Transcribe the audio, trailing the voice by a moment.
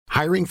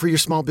Hiring for your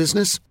small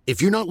business?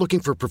 If you're not looking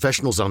for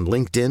professionals on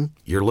LinkedIn,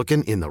 you're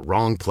looking in the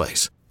wrong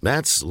place.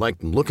 That's like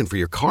looking for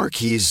your car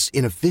keys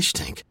in a fish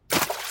tank.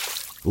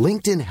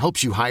 LinkedIn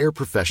helps you hire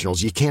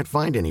professionals you can't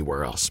find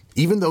anywhere else,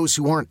 even those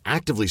who aren't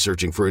actively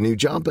searching for a new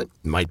job but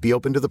might be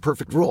open to the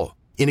perfect role.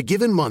 In a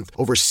given month,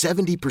 over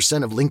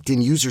 70% of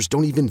LinkedIn users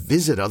don't even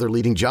visit other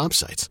leading job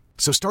sites.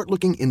 So start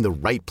looking in the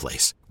right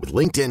place. With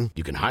LinkedIn,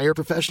 you can hire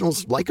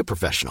professionals like a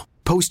professional.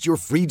 Post your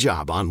free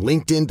job on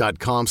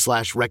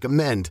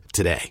linkedin.com/recommend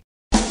today.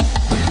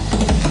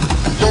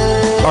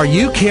 Are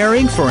you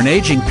caring for an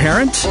aging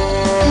parent?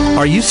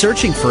 Are you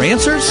searching for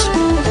answers?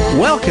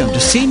 Welcome to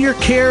Senior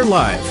Care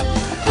Live,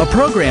 a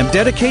program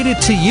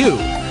dedicated to you,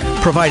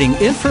 providing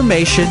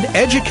information,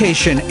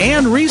 education,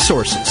 and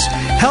resources,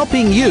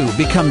 helping you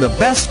become the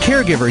best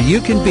caregiver you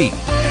can be.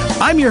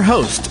 I'm your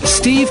host,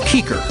 Steve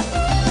Keeker.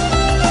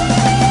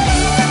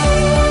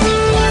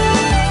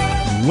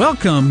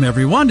 Welcome,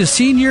 everyone, to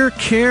Senior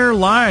Care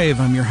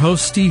Live. I'm your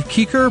host, Steve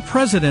Keeker,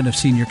 president of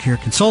Senior Care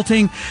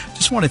Consulting.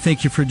 Just want to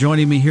thank you for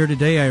joining me here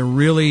today. I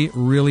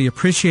really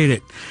appreciate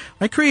it.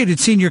 I created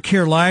Senior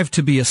Care Live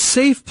to be a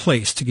safe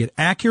place to get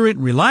accurate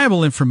and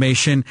reliable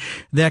information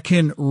that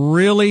can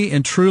really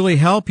and truly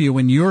help you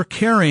when you're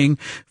caring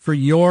for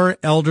your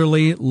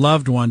elderly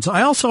loved ones.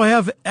 I also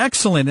have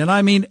excellent, and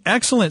I mean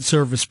excellent,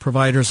 service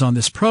providers on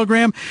this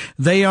program.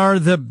 They are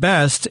the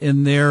best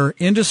in their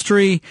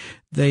industry.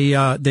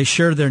 They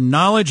share their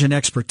knowledge and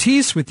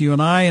expertise with you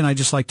and I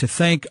just like to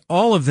thank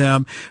all of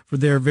them for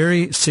their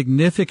very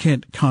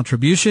significant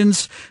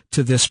contributions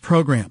to this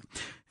program.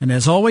 And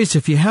as always,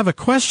 if you have a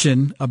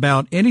question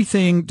about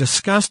anything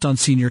discussed on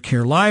Senior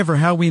Care Live or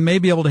how we may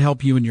be able to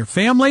help you and your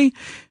family,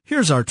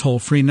 here's our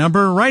toll-free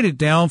number. Write it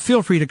down.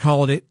 Feel free to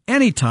call it at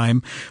any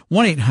time.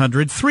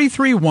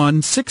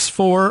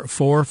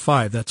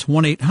 1-800-331-6445. That's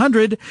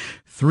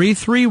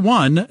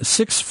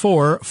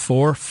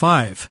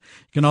 1-800-331-6445.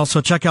 You can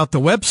also check out the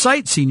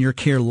website, Senior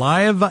Care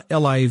Live,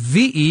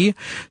 L-I-V-E,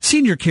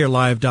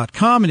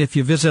 seniorcarelive.com. And if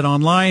you visit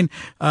online,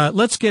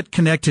 let's get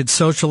connected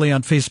socially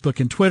on Facebook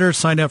and Twitter.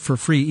 Sign up for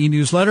free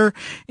e-newsletter.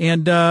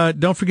 And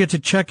don't forget to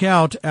check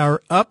out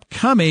our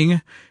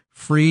upcoming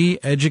free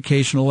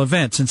educational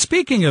events. And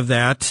speaking of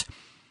that,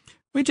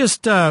 we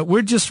just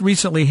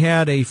recently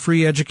had a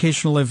free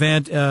educational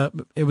event.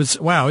 It was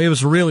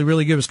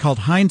really good. It was called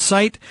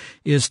Hindsight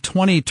is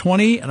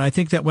 2020, and I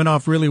think that went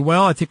off really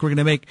well. I think we're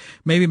going to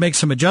make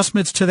some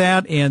adjustments to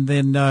that, and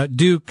then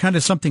do kind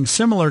of something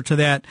similar to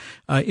that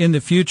in the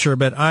future.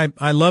 But I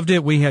loved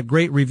it. We had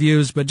great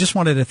reviews. But just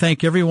wanted to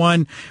thank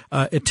everyone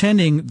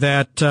attending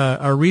that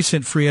our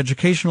recent free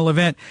educational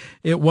event.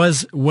 It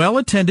was well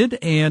attended,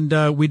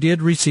 and we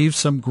did receive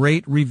some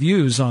great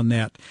reviews on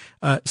that.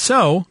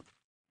 So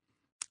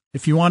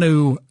if you want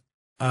to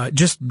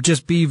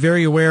just be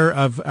very aware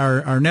of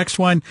our next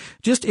one.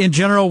 Just in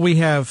general, we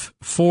have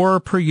 4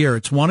 per year.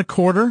 It's 1 a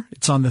quarter.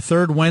 It's on the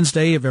third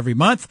Wednesday of every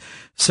month.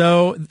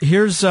 So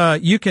here's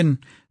you can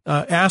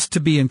ask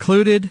to be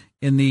included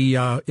in the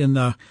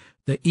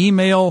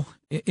email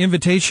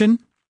invitation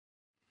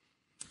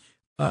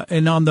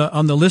and on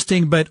the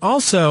listing. But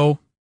also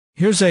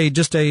here's a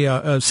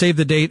save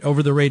the date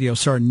over the radio.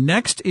 So our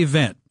next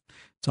event,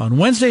 it's on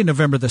Wednesday,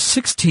 November the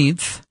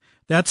 16th.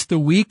 That's the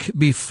week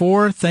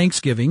before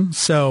Thanksgiving,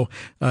 so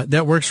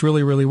that works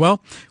really, really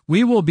well.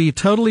 We will be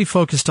totally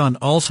focused on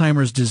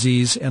Alzheimer's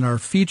disease, and our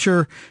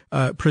feature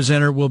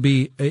presenter will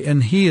be,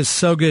 and he is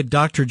so good,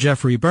 Dr.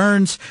 Jeffrey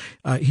Burns.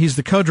 He's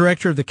the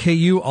co-director of the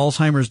KU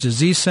Alzheimer's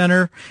Disease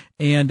Center,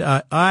 and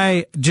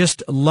I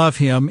just love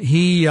him.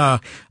 He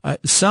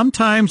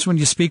sometimes when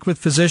you speak with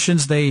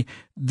physicians, they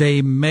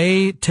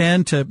may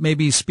tend to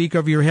maybe speak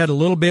over your head a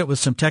little bit with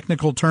some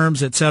technical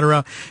terms,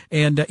 etc.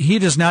 And he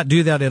does not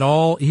do that at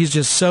all. He's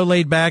just so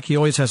laid back. He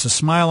always has a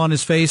smile on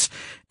his face.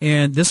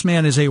 And this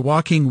man is a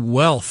walking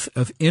wealth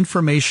of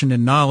information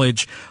and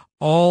knowledge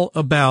all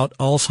about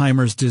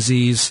Alzheimer's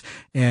disease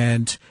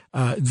and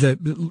the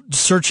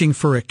searching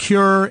for a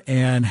cure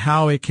and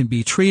how it can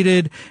be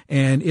treated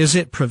and is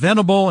it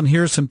preventable, and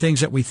here's some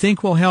things that we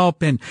think will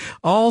help, and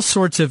all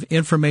sorts of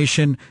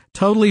information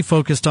totally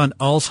focused on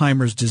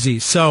Alzheimer's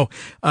disease. So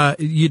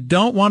you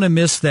don't want to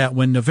miss that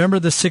one, November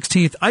the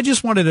 16th. I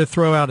just wanted to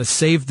throw out a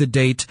save the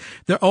date.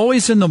 They're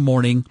always in the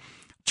morning.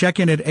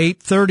 Check in at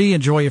 8:30.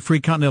 Enjoy a free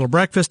continental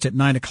breakfast at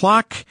 9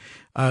 o'clock.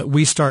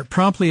 We start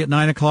promptly at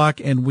 9 o'clock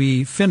and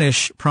we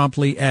finish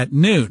promptly at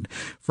noon.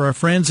 For our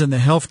friends in the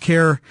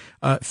healthcare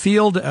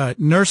field,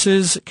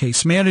 nurses,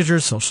 case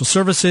managers, social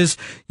services,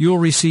 you will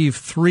receive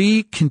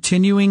 3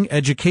 continuing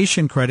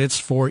education credits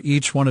for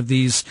each one of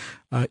these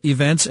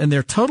events, and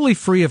they're totally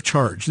free of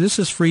charge. This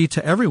is free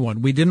to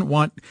everyone. We didn't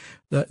want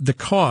the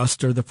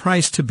cost or the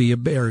price to be a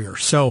barrier.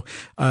 So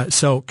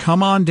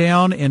come on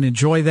down and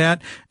enjoy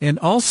that. And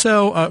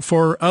also,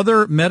 for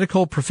other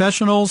medical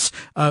professionals,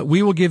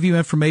 we will give you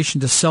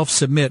information to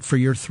self-submit for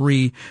your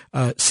 3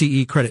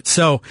 CE credits.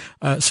 So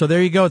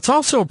there you go. It's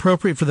also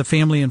appropriate for the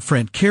family and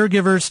friend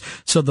caregivers.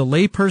 So the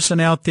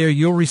layperson out there,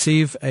 you'll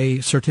receive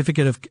a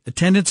certificate of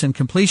attendance and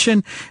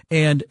completion.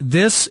 And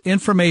this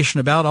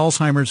information about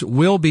Alzheimer's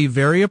will be very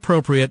very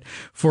appropriate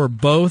for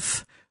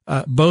both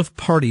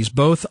parties,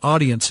 both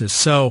audiences.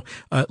 So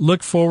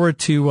look forward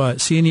to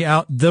seeing you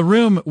out. The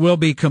room will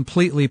be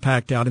completely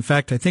packed out. In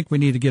fact, I think we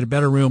need to get a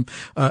better room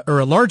or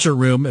a larger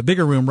room, a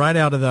bigger room right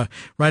out of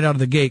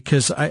the gate,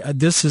 because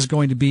this is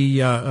going to be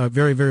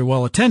very, very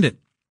well attended.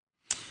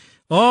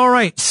 All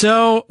right.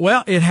 So,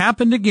 well, it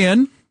happened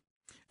again.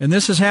 And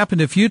this has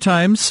happened a few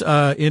times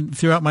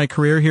throughout my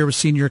career here with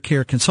Senior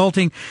Care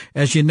Consulting.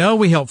 As you know,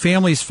 we help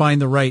families find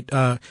the right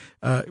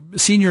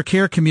senior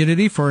care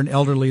community for an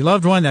elderly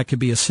loved one. That could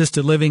be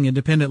assisted living,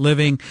 independent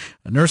living,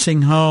 a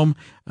nursing home,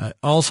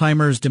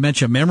 Alzheimer's,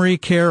 dementia, memory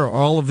care, or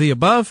all of the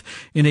above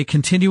in a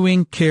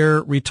continuing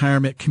care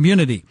retirement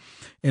community.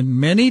 And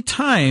many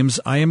times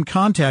I am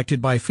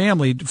contacted by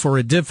family for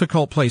a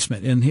difficult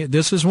placement. And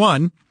this is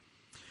one.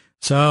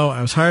 So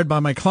I was hired by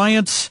my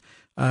clients.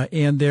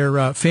 And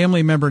their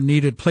family member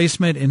needed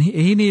placement, and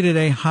he needed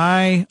a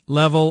high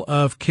level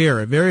of care,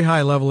 a very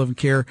high level of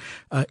care,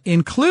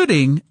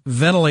 including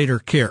ventilator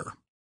care.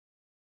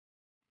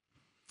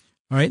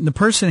 All right, and the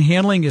person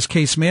handling his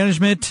case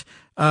management,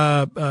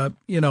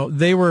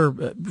 they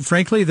were,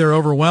 frankly, they're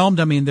overwhelmed.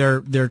 I mean,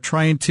 they're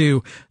trying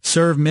to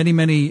serve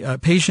many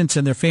patients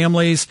and their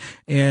families.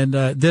 And,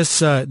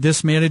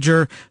 this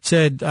manager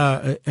said,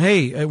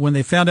 hey, when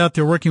they found out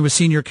they're working with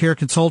Senior Care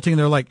Consulting,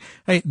 they're like,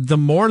 hey, the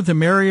more the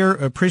merrier,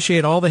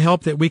 appreciate all the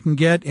help that we can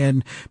get.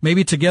 And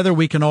maybe together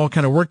we can all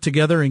kind of work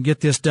together and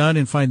get this done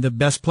and find the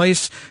best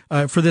place,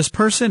 for this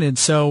person. And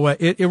so,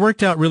 it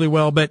worked out really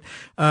well. But,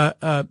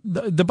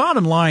 the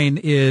bottom line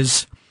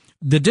is,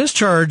 the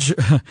discharge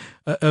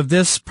of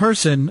this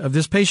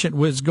patient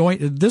was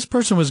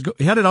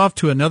headed off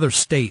to another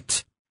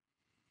state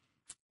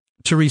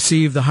to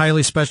receive the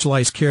highly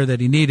specialized care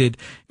that he needed.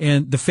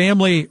 And the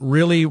family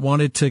really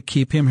wanted to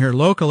keep him here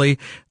locally.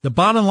 The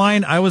bottom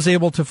line, I was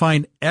able to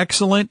find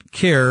excellent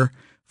care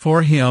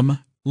for him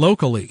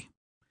locally.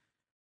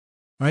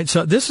 All right,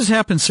 so this has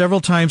happened several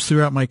times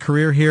throughout my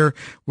career here,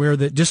 where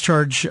the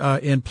discharge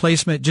and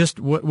placement just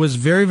was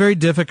very, very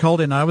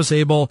difficult, and I was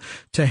able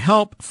to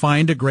help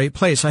find a great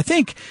place. I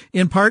think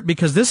in part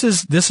because this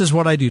is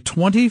what I do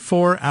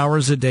 24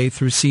 hours a day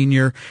through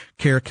Senior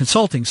Care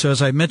Consulting. So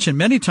as I mentioned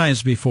many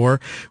times before,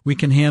 we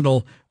can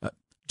handle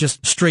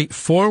just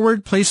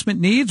straightforward placement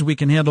needs. We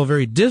can handle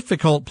very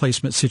difficult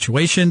placement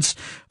situations.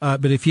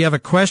 But if you have a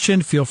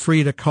question, feel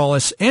free to call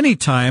us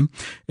anytime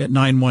at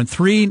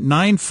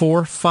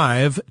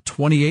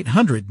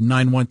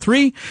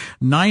 913-945-2800.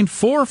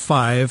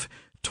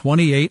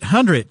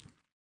 913-945-2800.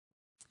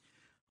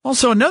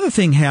 Also, another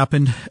thing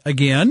happened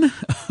again.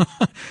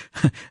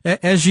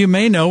 As you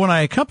may know, when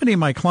I accompany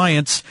my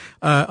clients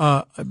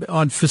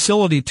on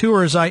facility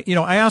tours, I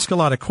ask a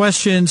lot of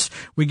questions.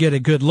 We get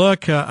a good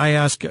look. I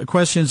ask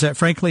questions that,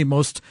 frankly,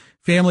 most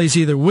families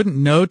either wouldn't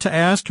know to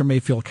ask or may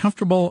feel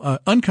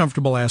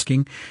uncomfortable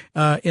asking.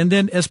 And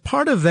then, as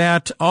part of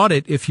that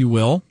audit, if you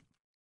will,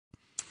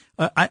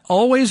 I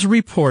always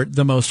report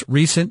the most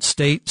recent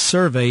state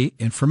survey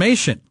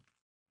information.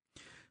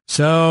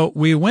 So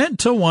we went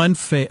to one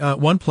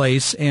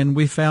place, and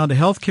we found a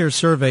healthcare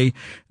survey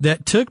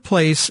that took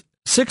place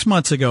 6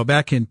 months ago,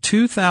 back in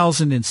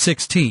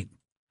 2016.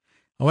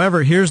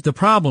 However, here's the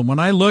problem. When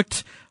I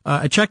looked,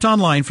 I checked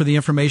online for the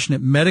information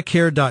at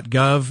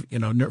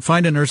Medicare.gov,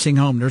 find a nursing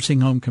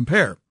home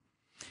compare.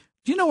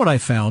 Do you know what I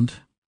found?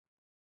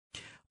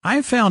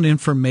 I found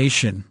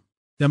information,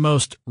 the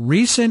most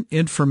recent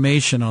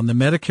information on the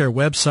Medicare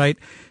website,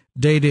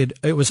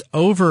 it was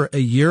over a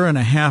year and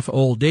a half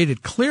old,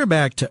 dated clear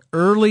back to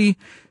early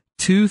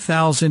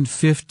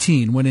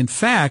 2015, when in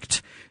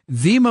fact,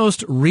 the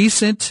most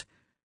recent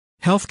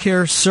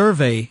healthcare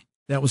survey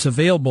that was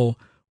available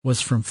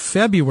was from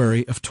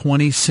February of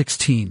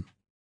 2016.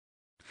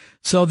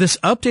 So this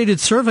updated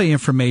survey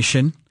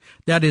information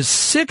that is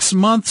 6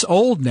 months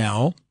old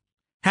now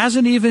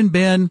hasn't even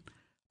been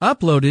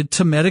uploaded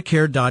to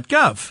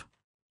Medicare.gov.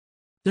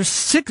 They're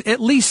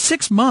at least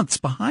 6 months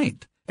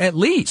behind, at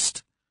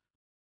least.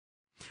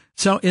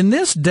 So in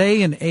this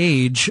day and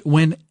age,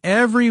 when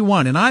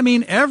everyone, and I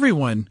mean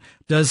everyone,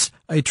 does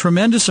a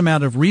tremendous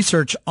amount of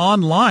research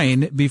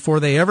online before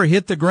they ever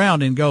hit the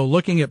ground and go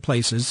looking at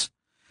places,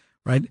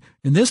 right?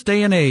 In this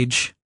day and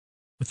age,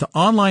 with the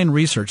online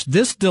research,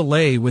 this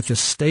delay with the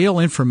stale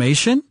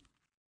information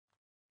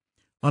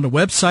on a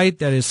website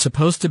that is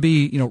supposed to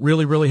be,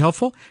 really, really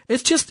helpful,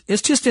 it's just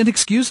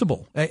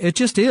inexcusable. It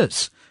just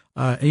is.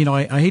 I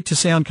hate to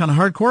sound kind of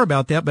hardcore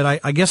about that, but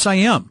I guess I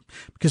am,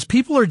 because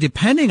people are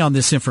depending on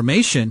this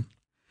information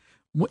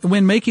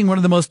when making one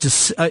of the most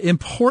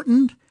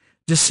important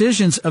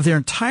decisions of their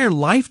entire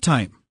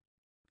lifetime.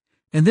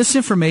 And this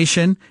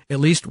information, at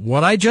least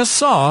what I just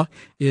saw,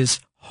 is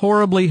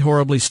horribly,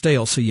 horribly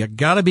stale. So you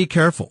got to be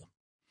careful.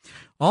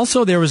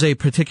 Also, there was a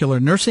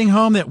particular nursing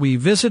home that we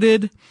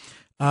visited.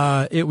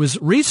 It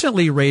was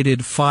recently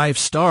rated 5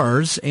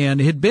 stars, and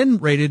it had been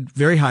rated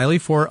very highly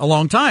for a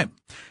long time.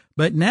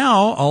 But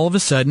now, all of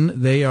a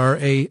sudden, they are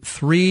a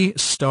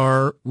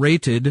 3-star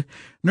rated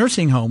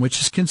nursing home,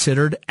 which is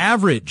considered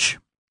average.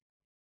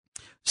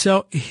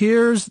 So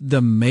here's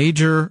the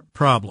major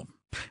problem.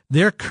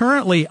 They're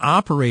currently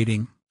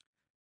operating,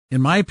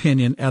 in my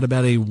opinion, at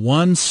about a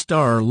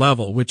 1-star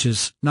level, which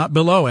is not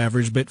below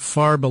average, but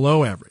far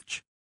below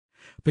average.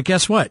 But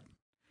guess what?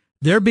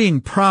 They're being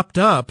propped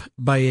up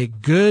by a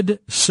good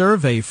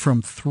survey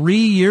from 3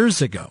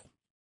 years ago.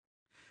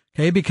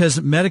 Okay, because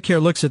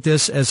Medicare looks at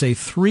this as a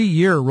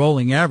 3-year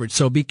rolling average.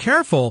 So be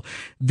careful.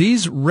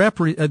 These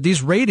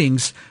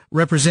ratings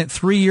represent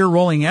 3-year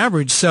rolling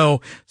average.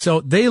 So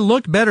they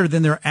look better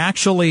than they're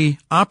actually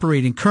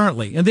operating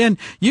currently. And then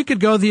you could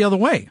go the other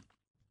way.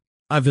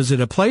 I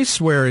visit a place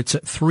where it's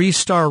at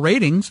 3-star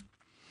ratings,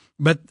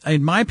 but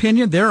in my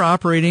opinion, they're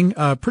operating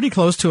pretty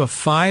close to a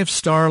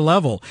 5-star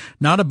level.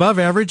 Not above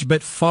average,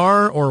 but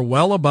far or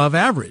well above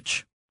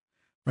average.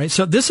 Right.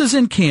 So this is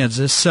in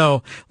Kansas.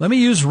 So let me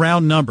use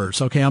round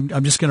numbers. Okay.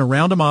 I'm just going to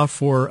round them off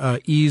for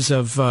ease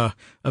of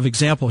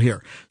example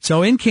here.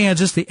 So in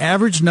Kansas, the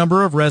average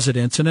number of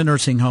residents in a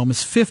nursing home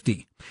is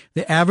 50.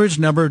 The average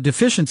number of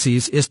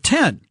deficiencies is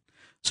 10.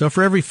 So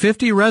for every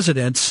 50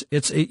 residents,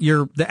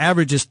 the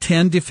average is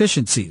 10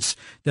 deficiencies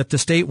that the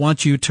state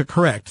wants you to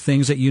correct,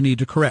 things that you need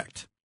to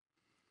correct.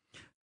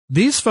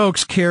 These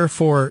folks care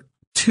for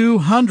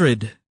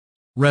 200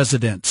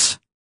 residents.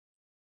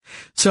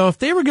 So if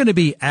they were going to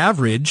be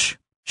average,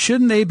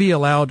 shouldn't they be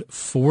allowed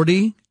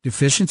 40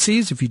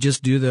 deficiencies if you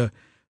just do the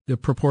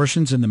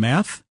proportions and the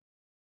math?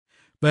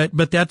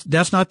 But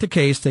that's not the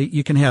case.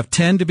 You can have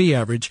 10 to be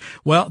average.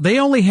 Well, they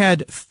only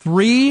had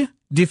 3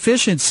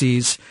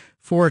 deficiencies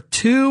for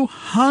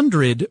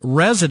 200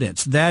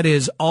 residents. That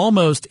is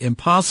almost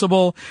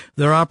impossible.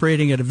 They're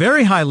operating at a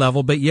very high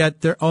level, but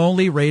yet they're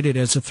only rated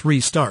as a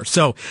 3-star.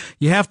 So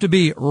you have to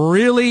be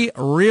really,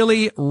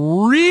 really,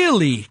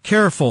 really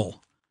careful.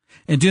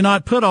 And do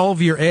not put all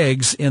of your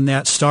eggs in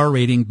that star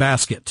rating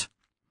basket.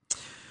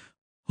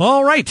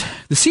 All right.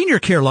 The Senior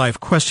Care Live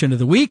question of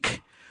the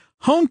week.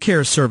 Home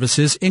care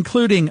services,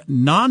 including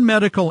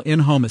non-medical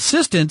in-home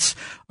assistance,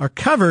 are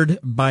covered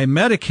by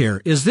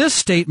Medicare. Is this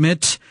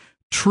statement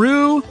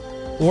true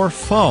or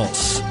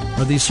false?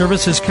 Are these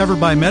services covered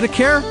by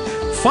Medicare?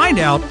 Find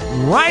out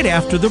right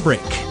after the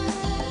break.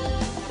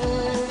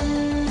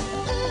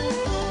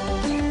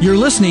 You're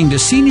listening to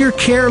Senior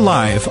Care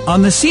Live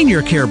on the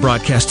Senior Care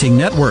Broadcasting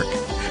Network.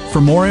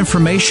 For more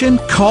information,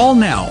 call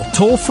now,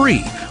 toll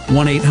free,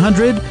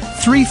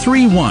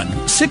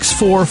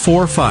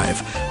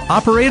 1-800-331-6445.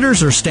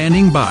 Operators are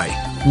standing by,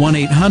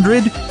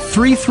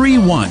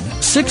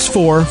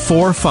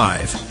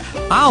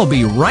 1-800-331-6445. I'll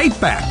be right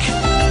back.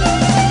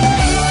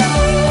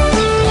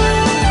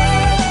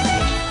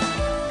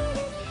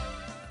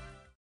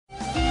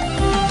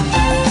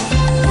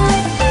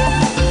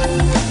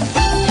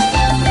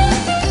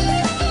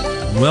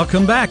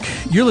 Welcome back.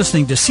 You're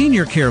listening to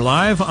Senior Care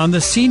Live on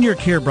the Senior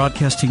Care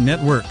Broadcasting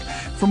Network.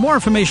 For more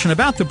information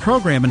about the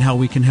program and how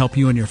we can help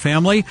you and your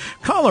family,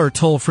 call our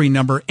toll-free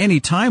number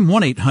anytime,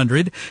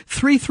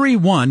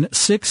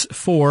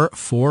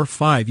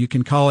 1-800-331-6445. You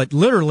can call it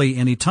literally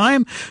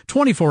anytime,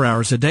 24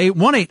 hours a day,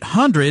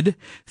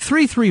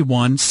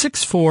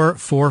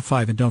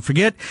 1-800-331-6445. And don't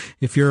forget,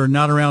 if you're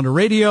not around a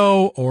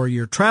radio or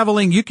you're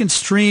traveling, you can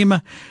stream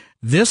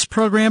this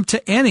program to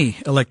any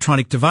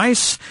electronic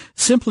device.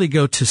 Simply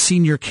go to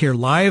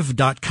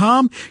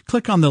seniorcarelive.com,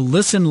 click on the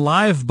Listen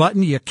Live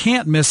button. You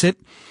can't miss it,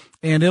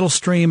 and it'll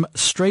stream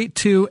straight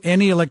to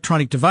any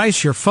electronic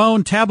device, your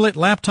phone, tablet,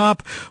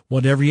 laptop,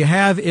 whatever you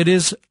have. It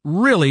is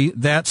really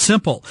that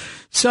simple.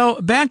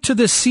 So back to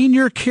the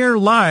Senior Care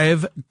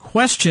Live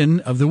question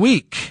of the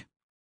week.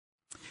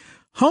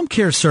 Home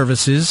care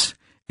services,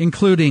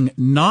 including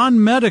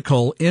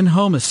non-medical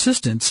in-home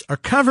assistance, are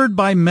covered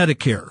by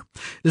Medicare.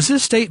 Is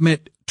this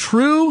statement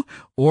true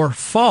or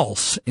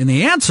false? And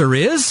the answer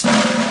is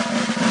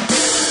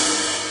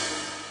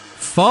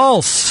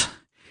false.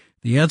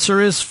 The answer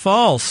is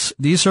false.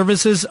 These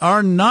services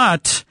are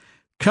not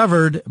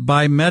covered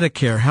by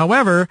Medicare.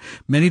 However,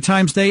 many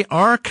times they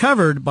are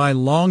covered by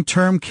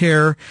long-term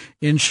care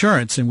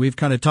insurance, and we've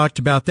kind of talked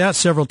about that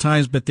several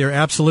times, but they're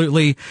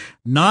absolutely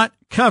not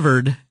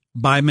covered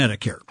by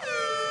Medicare.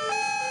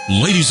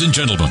 Ladies and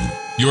gentlemen,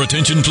 your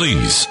attention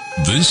please.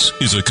 This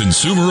is a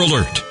consumer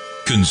alert.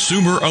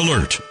 Consumer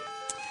alert.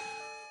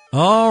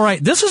 All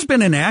right. This has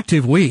been an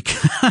active week.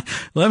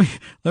 Let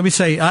me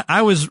say,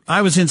 I was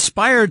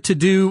inspired to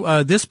do,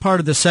 this part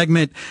of the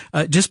segment,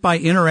 just by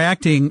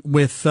interacting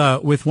with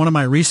one of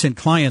my recent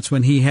clients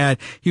when he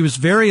was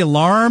very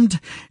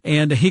alarmed,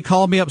 and he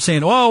called me up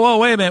saying, whoa,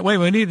 wait a minute,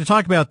 we need to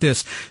talk about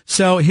this.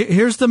 So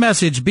here's the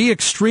message. Be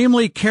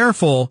extremely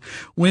careful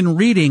when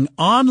reading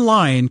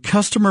online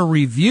customer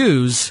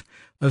reviews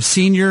of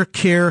senior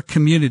care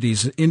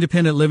communities,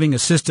 independent living,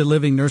 assisted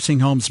living,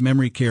 nursing homes,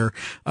 memory care,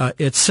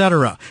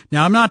 etc.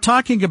 Now, I'm not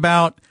talking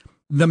about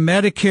the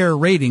Medicare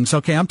ratings.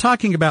 Okay, I'm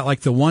talking about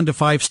like the 1 to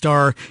 5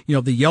 star,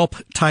 the Yelp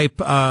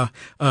type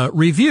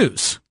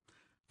reviews.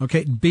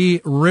 Okay,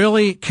 be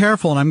really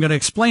careful, and I'm going to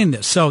explain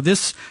this. So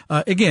this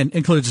again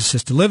includes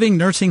assisted living,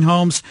 nursing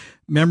homes,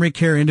 memory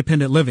care,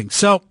 independent living.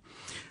 So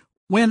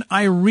when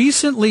I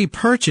recently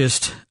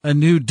purchased a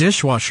new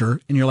dishwasher,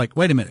 and you're like,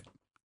 wait a minute,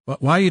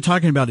 why are you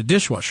talking about a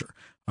dishwasher?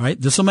 All right,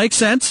 this will make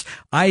sense.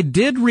 I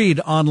did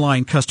read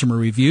online customer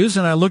reviews,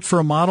 and I looked for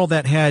a model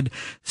that had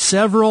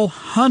several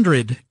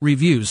hundred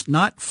reviews,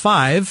 not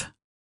 5,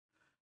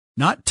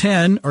 not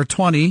 10 or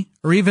 20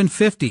 or even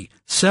 50,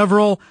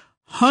 several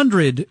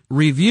hundred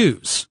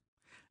reviews.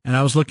 And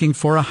I was looking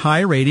for a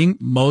high rating,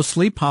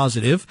 mostly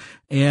positive,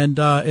 and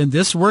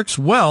this works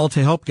well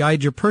to help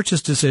guide your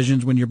purchase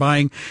decisions when you're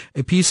buying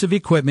a piece of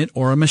equipment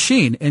or a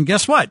machine. And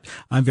guess what?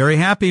 I'm very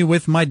happy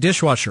with my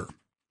dishwasher.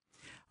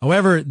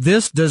 However,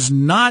 this does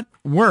not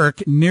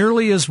work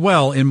nearly as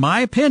well, in my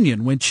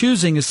opinion, when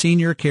choosing a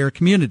senior care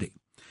community.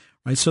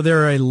 Right, so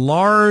there are a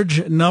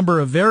large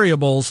number of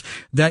variables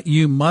that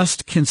you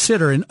must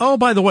consider. And oh,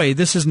 by the way,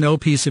 this is no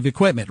piece of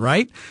equipment,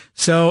 right?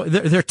 So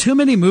there are too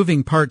many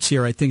moving parts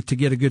here, I think, to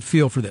get a good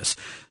feel for this.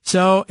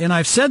 So, and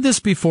I've said this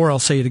before, I'll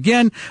say it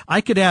again.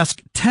 I could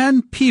ask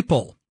 10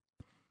 people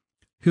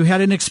who had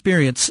an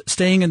experience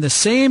staying in the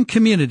same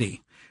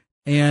community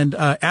and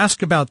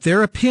ask about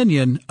their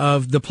opinion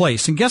of the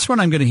place. And guess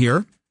what I'm going to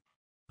hear?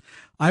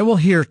 I will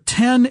hear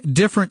 10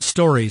 different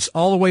stories,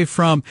 all the way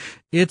from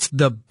it's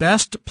the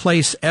best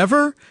place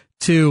ever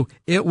to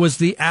it was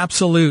the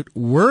absolute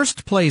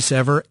worst place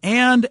ever,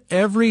 and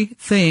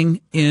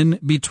everything in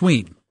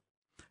between.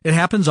 It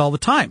happens all the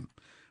time,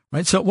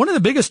 right? So one of the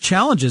biggest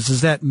challenges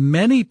is that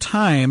many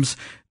times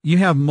you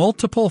have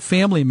multiple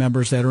family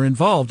members that are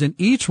involved, and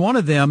each one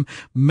of them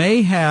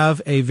may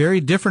have a very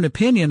different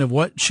opinion of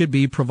what should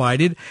be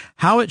provided,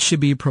 how it should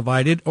be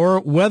provided, or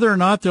whether or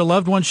not their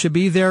loved one should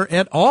be there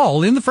at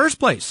all in the first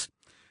place,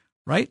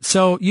 right?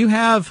 So you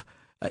have,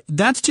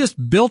 that's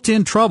just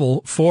built-in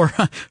trouble for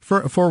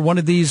one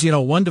of these,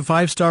 1 to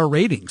 5 star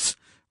ratings,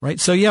 right?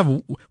 So you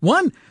have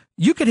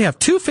you could have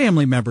 2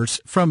 family members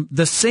from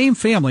the same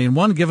family, and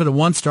one give it a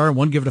 1 star and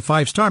one give it a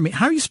 5 star. I mean,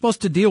 how are you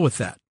supposed to deal with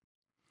that?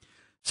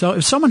 So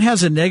if someone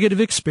has a negative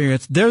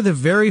experience, they're the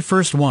very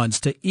first ones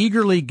to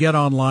eagerly get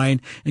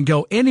online and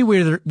go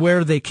anywhere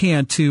where they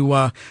can to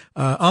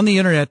on the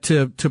internet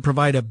to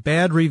provide a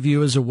bad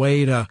review as a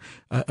way to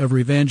of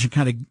revenge and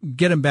kind of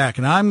get them back.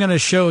 And I'm going to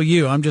show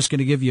you. I'm just going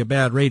to give you a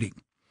bad rating.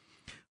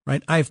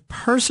 Right? I've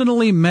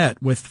personally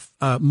met with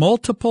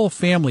multiple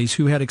families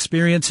who had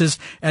experiences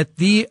at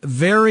the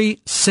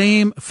very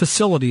same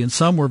facility, and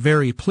some were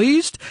very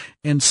pleased,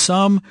 and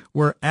some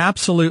were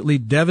absolutely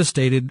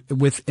devastated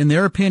in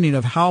their opinion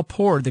of how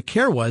poor the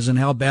care was and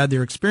how bad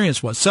their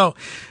experience was. So,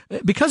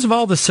 because of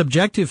all the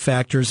subjective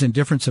factors and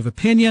difference of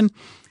opinion,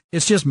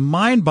 it's just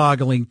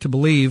mind-boggling to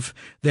believe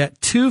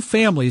that 2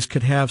 families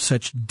could have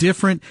such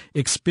different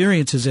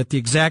experiences at the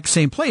exact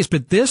same place.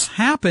 But this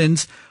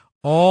happens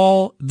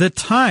all the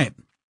time.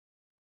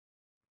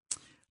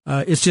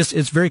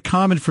 It's very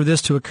common for this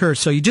to occur.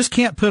 So you just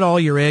can't put all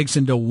your eggs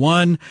into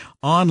one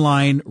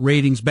online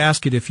ratings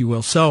basket, if you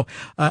will. So,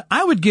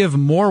 I would give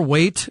more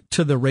weight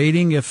to the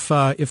rating if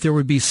there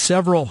would be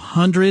several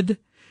hundred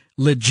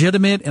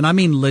legitimate, and I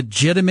mean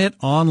legitimate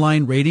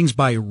online ratings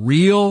by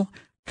real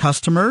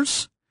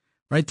customers.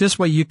 Right? This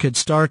way you could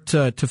start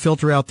to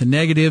filter out the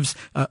negatives,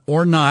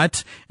 or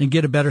not, and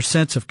get a better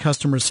sense of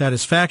customer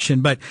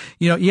satisfaction. But,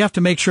 you have to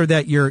make sure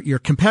that your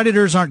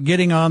competitors aren't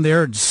getting on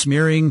there and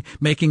smearing,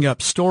 making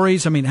up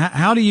stories. I mean,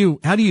 how do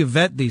you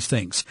vet these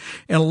things?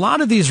 And a lot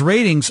of these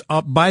ratings,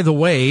 by the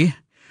way,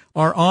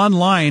 are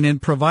online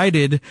and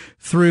provided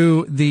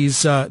through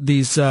these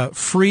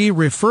free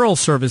referral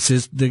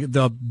services,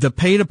 the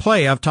pay to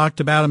play. I've talked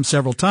about them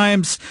several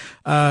times.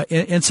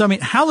 And so, I mean,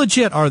 how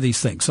legit are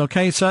these things?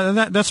 Okay. So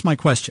that's my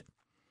question.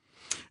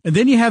 And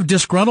then you have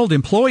disgruntled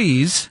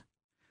employees,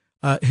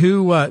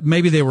 who,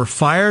 maybe they were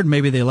fired,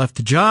 maybe they left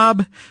the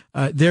job.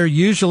 They're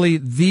usually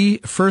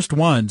the first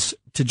ones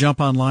to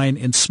jump online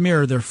and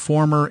smear their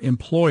former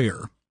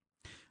employer.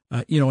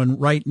 And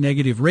write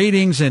negative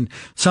ratings, and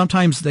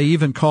sometimes they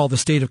even call the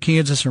state of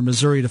Kansas or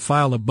Missouri to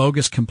file a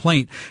bogus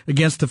complaint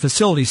against the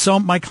facility. So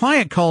my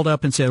client called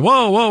up and said,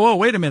 whoa,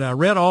 wait a minute. I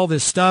read all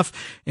this stuff,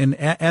 and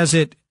as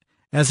it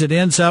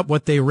ends up,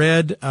 what they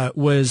read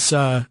was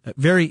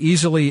very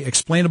easily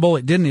explainable.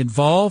 It didn't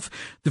involve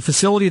the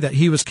facility that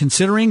he was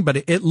considering, but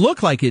it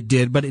looked like it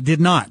did, but it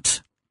did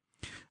not.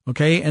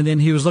 Okay, and then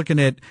he was looking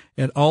at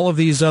all of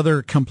these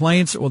other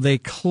complaints. Well, they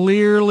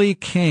clearly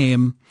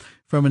came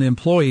from an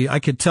employee. I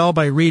could tell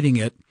by reading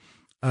it.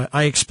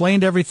 I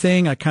explained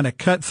everything. I kind of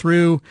cut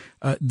through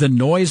the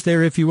noise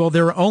there, if you will.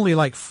 There were only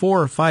like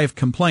 4 or 5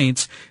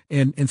 complaints,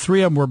 and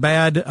 3 of them were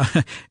bad.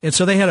 And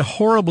so they had a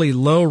horribly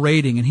low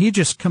rating, and he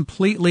just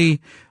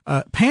completely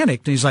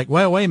panicked. And he's like,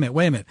 well, wait a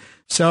minute.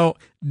 So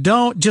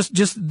don't just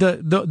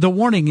the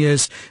warning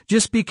is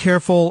just be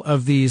careful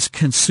of these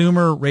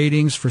consumer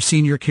ratings for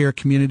senior care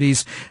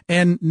communities,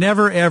 and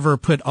never ever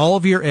put all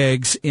of your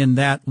eggs in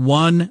that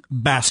one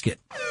basket.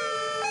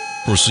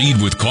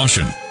 Proceed with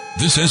caution.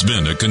 This has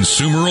been a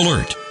Consumer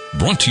Alert,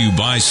 brought to you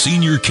by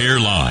Senior Care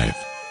Live.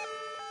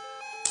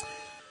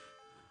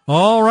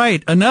 All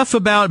right. Enough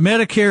about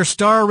Medicare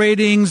star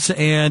ratings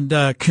and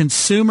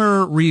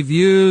consumer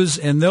reviews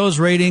and those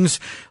ratings.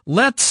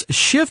 Let's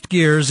shift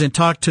gears and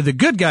talk to the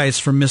good guys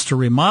from Mr.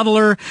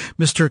 Remodeler,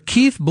 Mr.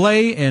 Keith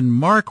Blay and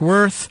Mark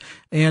Worth.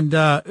 And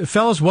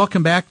fellas,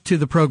 welcome back to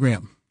the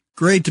program.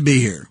 Great to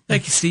be here.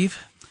 Thank you,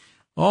 Steve.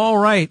 All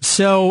right.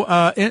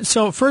 So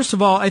first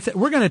of all,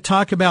 we're going to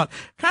talk about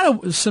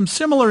kind of some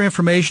similar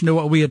information to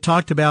what we had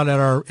talked about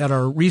at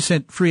our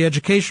recent free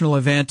educational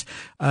event.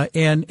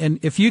 And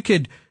if you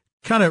could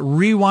kind of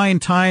rewind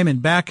time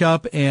and back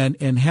up and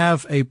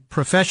have a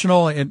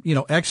professional and,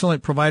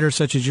 excellent provider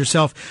such as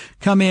yourself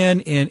come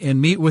in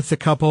and meet with the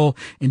couple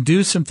and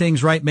do some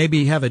things right,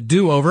 maybe have a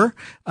do-over,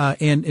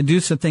 and do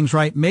some things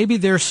right. Maybe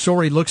their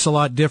story looks a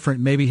lot different,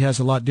 maybe has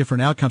a lot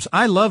different outcomes.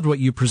 I loved what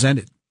you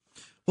presented.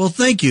 Well,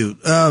 thank you.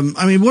 One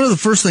of the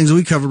first things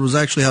we covered was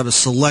actually how to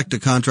select a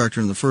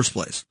contractor in the first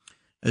place,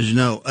 as you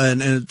know,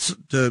 and it's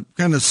to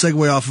kind of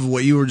segue off of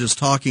what you were just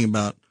talking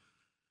about.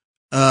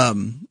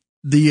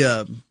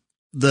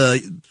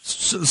 The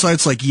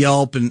sites like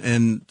Yelp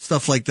and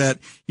stuff like that,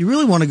 you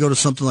really want to go to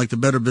something like the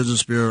Better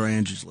Business Bureau or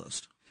Angie's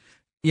List.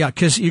 Yeah,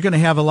 because you're going to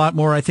have a lot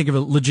more, I think, of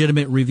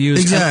legitimate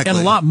reviews. Exactly. And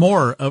a lot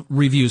more of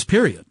reviews,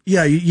 period.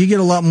 Yeah, you get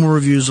a lot more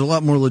reviews, a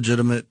lot more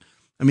legitimate.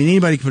 I mean,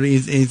 anybody can put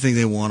anything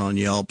they want on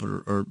Yelp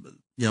or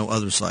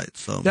other sites.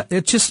 So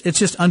it's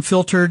just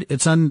unfiltered.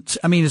 It's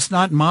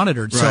not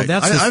monitored. Right. So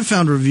I've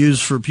found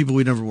reviews for people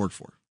we never worked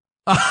for.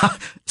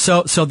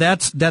 So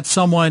that's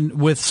someone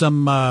with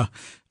some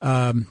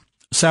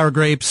sour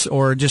grapes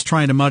or just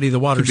trying to muddy the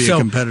water. Could be a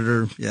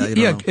competitor.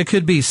 Yeah, it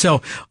could be. So,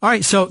 all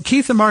right. So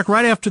Keith and Mark,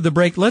 right after the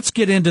break, let's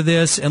get into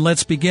this and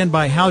let's begin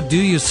by how do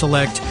you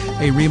select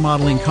a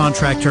remodeling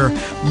contractor?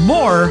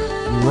 More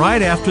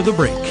right after the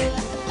break.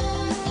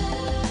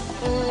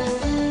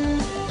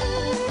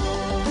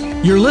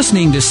 You're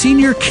listening to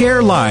Senior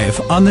Care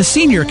Live on the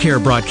Senior Care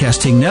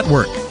Broadcasting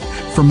Network.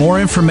 For more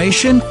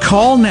information,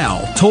 call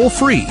now, toll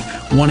free,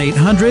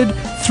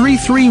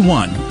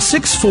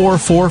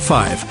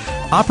 1-800-331-6445.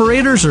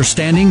 Operators are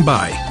standing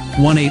by,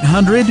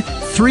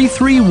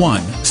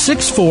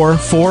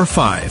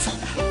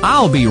 1-800-331-6445.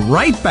 I'll be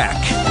right back.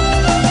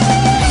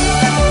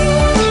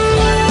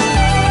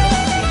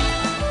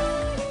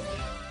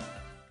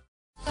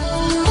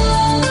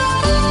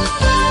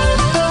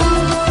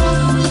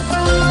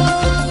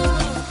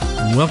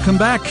 Welcome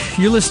back.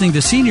 You're listening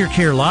to Senior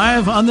Care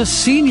Live on the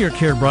Senior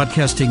Care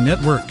Broadcasting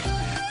Network.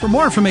 For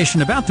more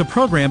information about the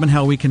program and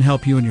how we can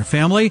help you and your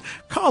family,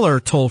 call our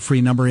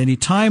toll-free number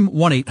anytime,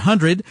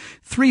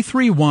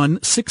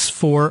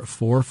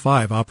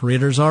 1-800-331-6445.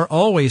 Operators are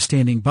always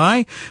standing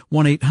by,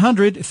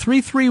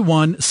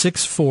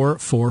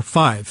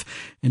 1-800-331-6445.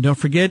 And don't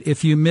forget,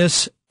 if you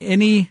miss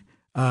any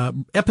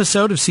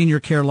episode of Senior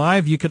Care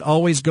Live, you could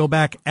always go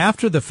back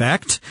after the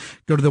fact.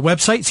 Go to the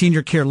website,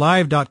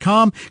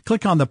 seniorcarelive.com,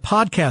 click on the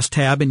podcast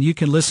tab, and you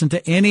can listen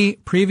to any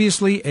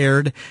previously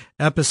aired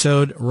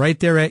episode right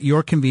there at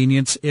your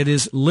convenience. It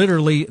is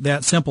literally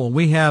that simple.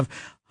 We have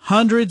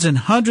hundreds and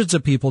hundreds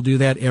of people do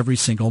that every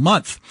single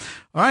month.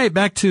 All right,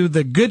 back to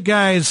the good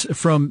guys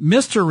from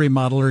Mr.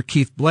 Remodeler,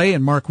 Keith Blay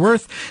and Mark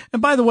Worth.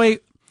 And by the way,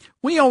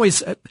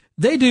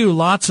 they do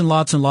lots and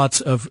lots and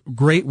lots of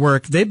great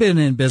work. They've been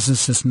in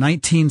business since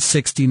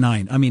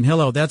 1969. I mean,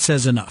 hello, that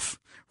says enough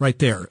right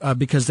there,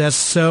 because that's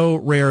so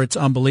rare. It's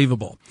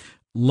unbelievable.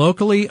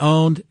 Locally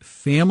owned,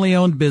 family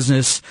owned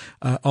business.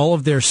 All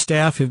of their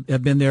staff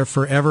have been there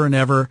forever and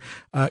ever.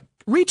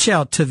 Reach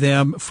out to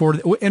them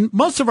and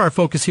most of our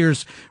focus here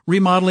is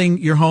remodeling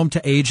your home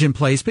to age in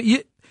place, but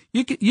you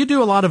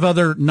do a lot of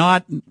other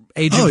not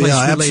age in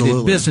place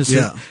related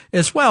businesses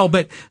as well.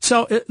 But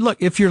so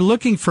look, if you're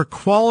looking for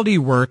quality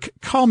work,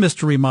 call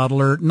Mr.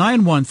 Remodeler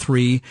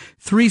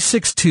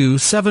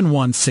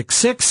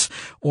 913-362-7166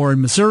 or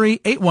in Missouri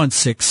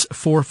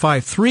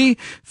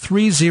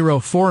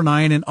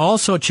 816-453-3049. And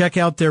also check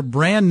out their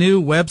brand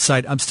new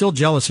website. I'm still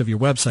jealous of your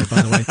website,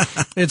 by the way.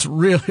 It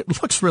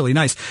looks really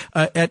nice.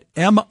 At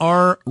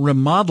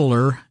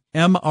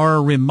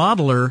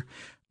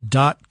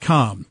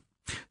mrremodeler.com.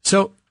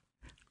 So,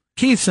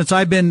 Keith, since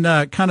I've been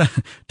kind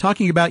of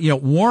talking about,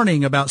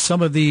 warning about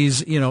some of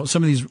these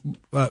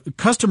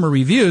customer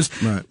reviews,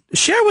 right,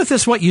 share with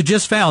us what you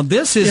just found.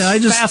 This is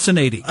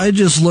fascinating. I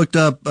just looked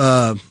up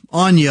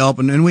on Yelp,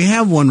 and we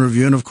have one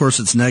review, and of course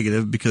it's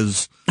negative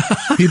because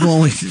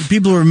people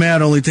who are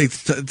mad only take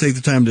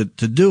the time to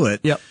do it.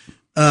 Yep.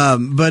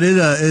 But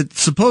it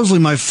supposedly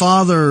my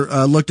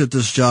father looked at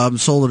this job and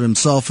sold it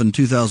himself in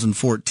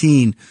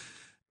 2014,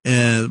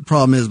 and the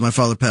problem is my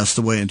father passed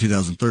away in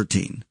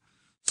 2013.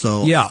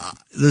 So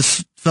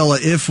this fella,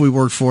 if we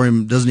worked for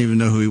him, doesn't even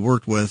know who he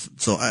worked with.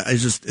 So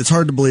it's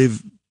hard to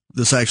believe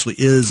this actually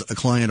is a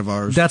client of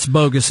ours. That's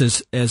bogus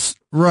as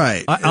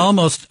right. I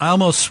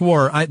almost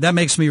swore. That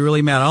makes me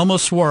really mad. I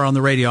almost swore on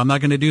the radio. I'm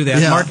not going to do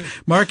that. Yeah.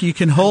 Mark, you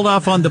can hold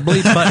off on the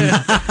bleep button.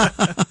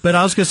 But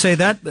I was going to say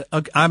that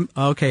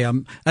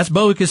that's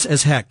bogus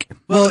as heck.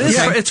 Well,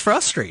 it's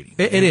frustrating.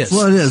 It is.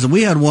 Well, it is. And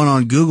we had one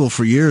on Google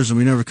for years and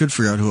we never could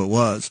figure out who it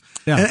was.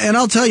 Yeah. And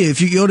I'll tell you,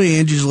 if you go to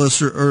Angie's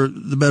List or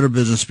the Better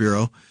Business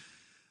Bureau,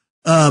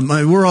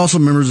 We're also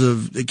members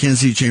of the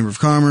Kansas City Chamber of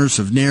Commerce,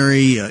 of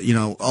NARI,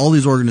 all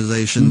these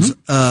organizations.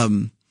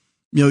 Mm-hmm.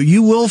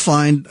 You will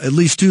find at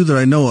least 2 that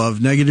I know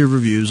of negative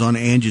reviews on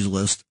Angie's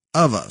List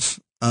of us.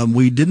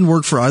 We didn't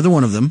work for either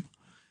one of them.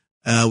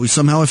 We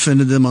somehow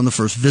offended them on the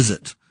first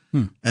visit.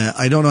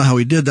 I don't know how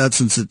we did that,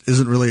 since it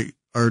isn't really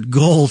our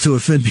goal to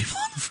offend people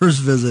on the first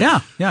visit.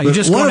 Yeah. You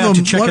just go out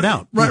to check it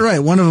out. Right.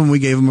 One of them, we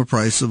gave them a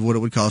price of what it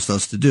would cost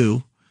us to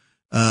do.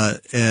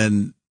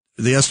 And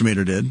the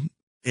estimator did,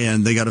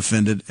 and they got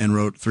offended and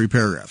wrote 3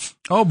 paragraphs.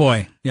 Oh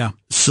boy. Yeah.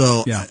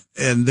 So,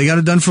 and they got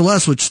it done for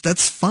less, which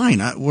that's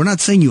fine. We're not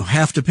saying you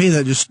have to pay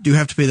that. Just you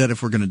have to pay that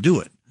if we're going to do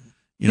it.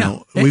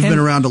 We've been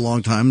around a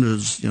long time.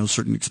 There's,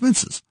 certain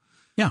expenses.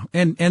 Yeah.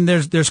 And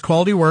there's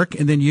quality work,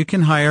 and then you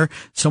can hire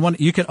someone.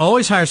 You can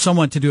always hire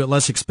someone to do it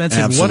less expensive.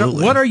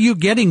 Absolutely. What are you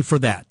getting for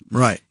that?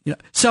 Right.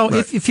 So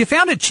right. If you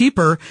found it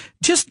cheaper,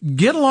 just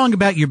get along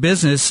about your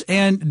business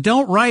and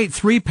don't write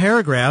 3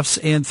 paragraphs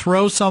and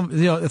throw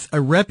a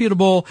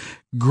reputable,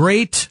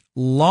 great,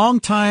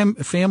 long-time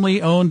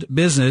family-owned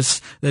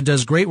business that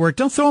does great work.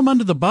 Don't throw them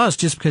under the bus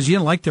just because you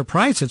didn't like their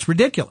price. It's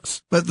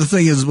ridiculous. But the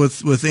thing is,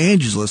 with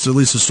Angie's List, at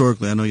least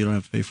historically, I know you don't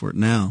have to pay for it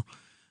now.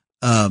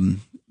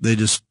 They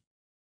just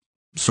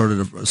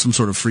started some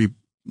sort of free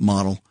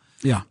model.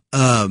 Yeah.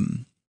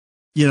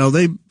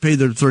 They paid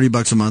their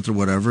 $30 a month or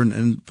whatever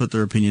and put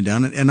their opinion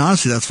down. And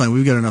honestly, that's fine.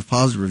 We've got enough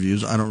positive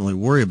reviews. I don't really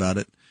worry about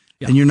it.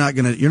 Yeah. And you're not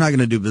going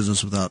to do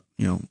business without,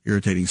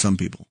 irritating some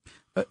people.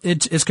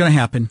 It's going to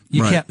happen.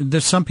 You can't,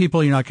 there's some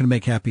people you're not going to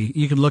make happy.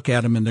 You can look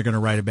at them and they're going to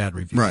write a bad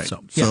review. Right.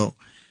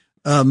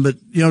 But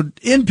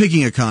in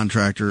picking a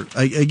contractor,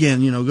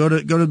 again, go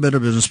to the Better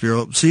Business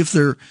Bureau, see if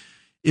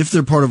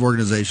they're part of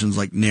organizations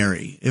like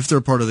NARI, if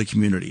they're part of the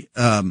community.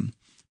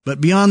 But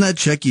beyond that,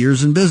 check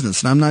years in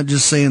business. And I'm not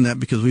just saying that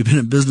because we've been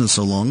in business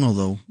so long,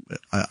 although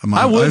I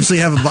obviously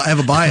have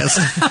a bias.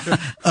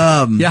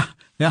 Yeah.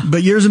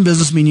 But years in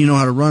business mean you know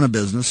how to run a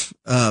business.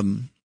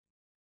 And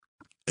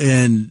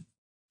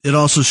it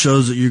also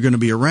shows that you're going to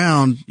be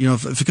around.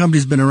 If a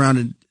company's been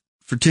around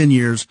for 10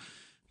 years,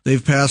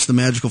 they've passed the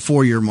magical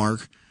 4-year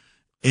mark,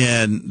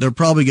 and they're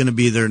probably going to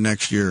be there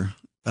next year.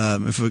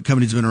 If a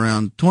company's been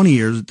around 20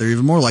 years, they're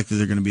even more likely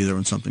they're going to be there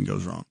when something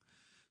goes wrong.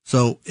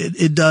 So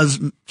it does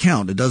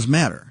count. It does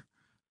matter.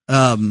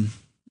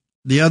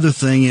 The other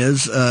thing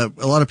is, a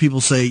lot of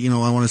people say,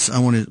 I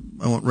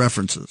want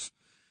references.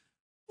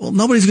 Well,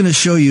 nobody's going to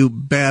show you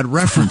bad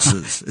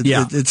references.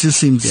 It just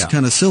seems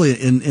kind of silly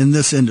in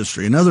this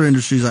industry. In other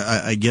industries,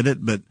 I get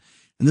it, but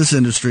in this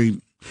industry,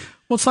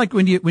 well, it's like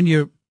when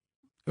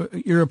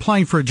you're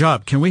applying for a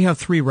job. Can we have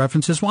 3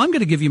 references? Well, I'm going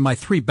to give you my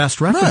 3 best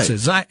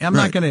references. Right. I'm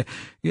not going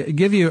to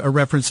give you a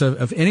reference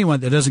of anyone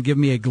that doesn't give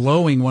me a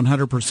glowing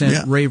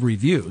 100% rave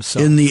review.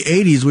 So in the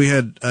 80s, we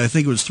had, I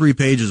think it was 3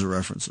 pages of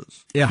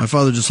references. Yeah. My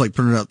father just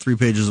printed out 3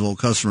 pages of old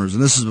customers.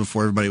 And this is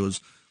before everybody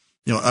was,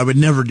 I would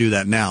never do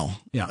that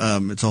now. Yeah.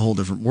 It's a whole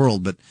different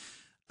world, but,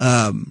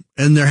 and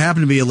there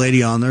happened to be a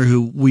lady on there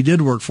who we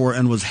did work for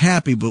and was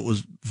happy, but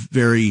was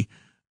very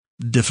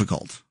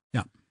difficult.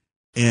 Yeah.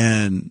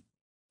 And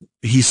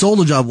he sold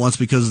a job once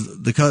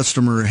because the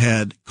customer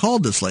had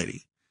called this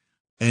lady,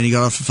 and he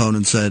got off the phone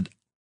and said,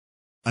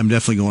 I'm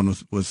definitely going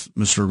with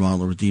Mr.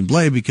 Modeler, with Dean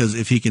Blay, because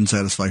if he can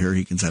satisfy her,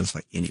 he can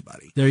satisfy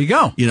anybody. There you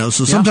go.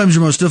 So sometimes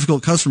your most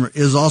difficult customer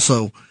is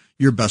also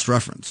your best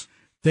reference.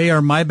 They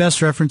are my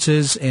best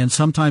references, and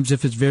sometimes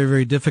if it's very,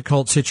 very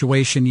difficult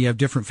situation, you have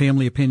different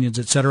family opinions,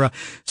 etc.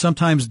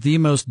 Sometimes the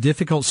most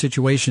difficult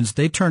situations,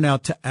 they turn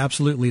out to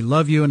absolutely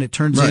love you, and it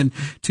turns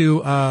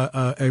into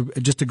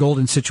just a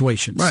golden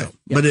situation. Right. So,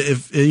 But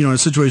if, in a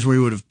situation where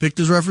he would have picked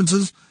his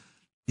references,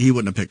 he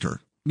wouldn't have picked her.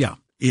 Yeah.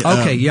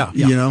 Okay.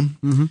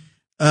 Mm-hmm.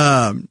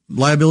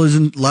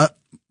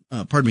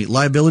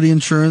 Liability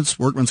insurance,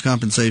 workman's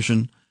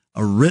compensation,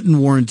 a written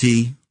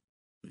warranty,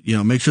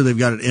 make sure they've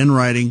got it in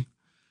writing.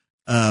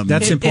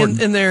 That's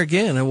important. And there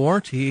again, a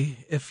warranty,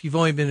 if you've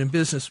only been in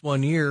business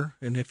 1 year,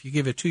 and if you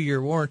give a 2-year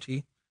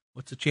warranty,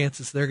 what's the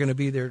chances they're going to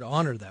be there to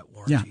honor that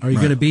warranty? Yeah. Are you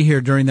going to be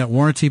here during that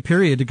warranty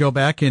period to go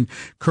back and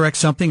correct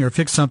something or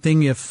fix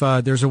something if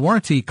there's a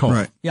warranty call?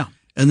 Right. Yeah.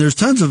 And there's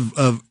tons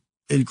of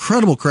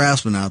incredible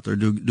craftsmen out there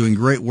doing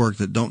great work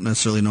that don't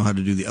necessarily know how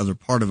to do the other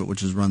part of it,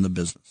 which is run the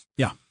business.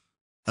 Yeah.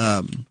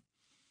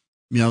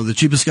 The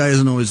cheapest guy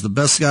isn't always the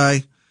best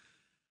guy.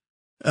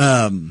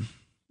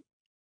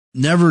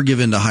 Never give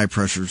in to high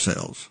pressure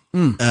sales.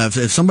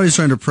 If somebody's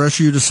trying to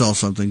pressure you to sell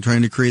something,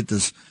 trying to create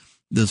this,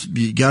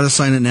 you got to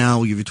sign it now.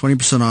 We'll give you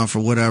 20% off or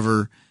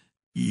whatever.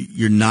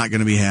 You're not going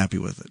to be happy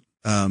with it.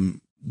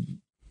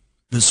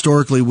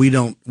 Historically, we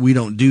don't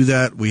do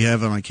that. We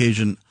have on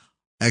occasion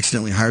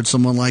accidentally hired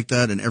someone like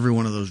that, and every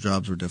one of those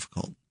jobs were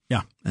difficult.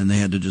 Yeah. And they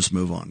had to just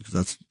move on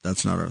because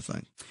that's not our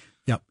thing.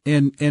 Yeah.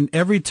 And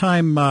every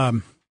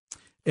time,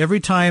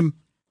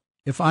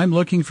 if I'm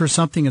looking for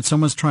something and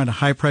someone's trying to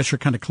high pressure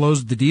kind of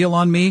close the deal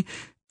on me,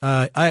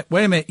 wait a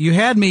minute, you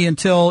had me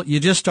until you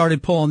just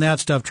started pulling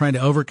that stuff, trying to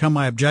overcome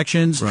my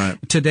objections. Right.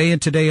 Today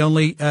and today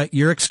only,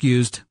 you're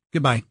excused.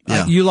 Goodbye.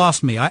 Yeah. You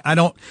lost me. I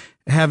don't,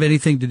 have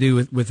anything to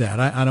do with that.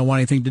 I don't want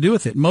anything to do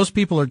with it. Most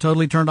people are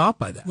totally turned off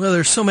by that. Well,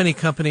 there's so many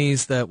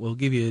companies that will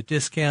give you a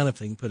discount if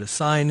they can put a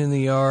sign in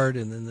the yard,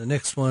 and then the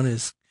next one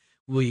is,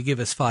 will you give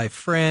us 5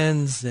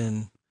 friends?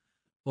 And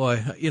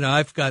boy,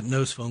 I've gotten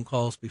those phone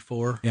calls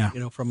before,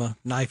 from a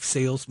knife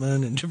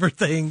salesman and different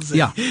things.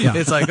 And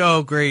it's like,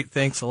 oh, great,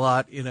 thanks a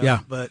lot,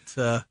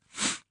 but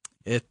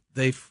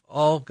they've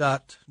all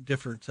got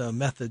different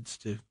methods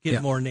to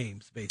get more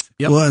names, basically.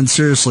 Yep. Well, and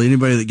seriously,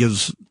 anybody that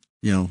gives,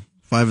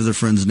 5 of their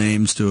friends'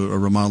 names to a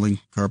remodeling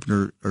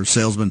carpenter or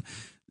salesman,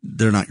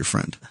 they're not your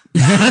friend.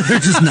 They're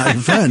just not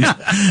your friend.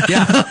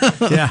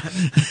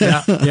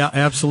 Yeah,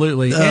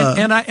 absolutely.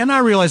 And I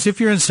realize if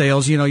you're in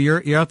sales,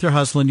 you're out there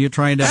hustling, you're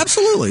trying to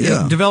absolutely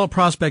develop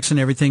prospects and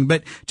everything,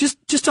 but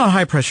just on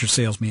high pressure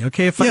sales me,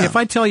 okay? If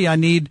I tell you I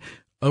need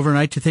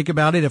overnight to think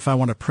about it, if I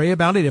want to pray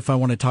about it, if I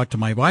want to talk to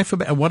my wife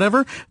about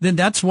whatever, then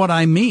that's what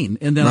I mean.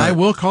 And then I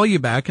will call you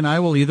back and I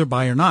will either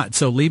buy or not.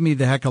 So leave me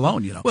the heck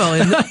alone, Well,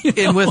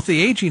 and with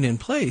the aging in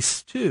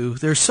place too,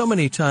 there's so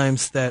many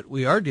times that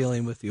we are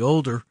dealing with the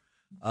older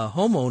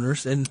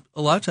homeowners, and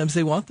a lot of times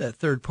they want that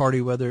third party,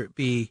 whether it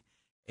be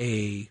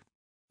a,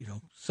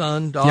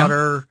 son,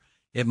 daughter,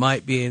 it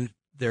might be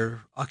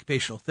their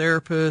occupational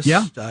therapist.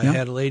 I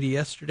had a lady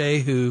yesterday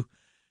who,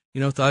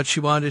 thought she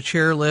wanted a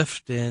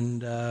chairlift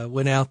and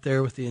went out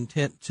there with the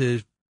intent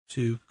to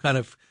kind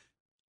of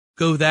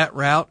go that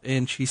route.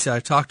 And she said, I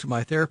talked to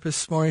my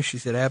therapist this morning. She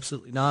said,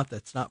 absolutely not.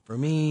 That's not for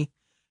me,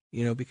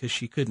 because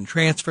she couldn't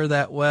transfer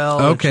that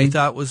well. Okay. And she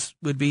thought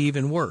would be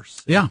even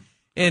worse. Yeah.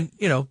 And,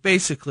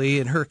 basically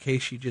in her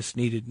case, she just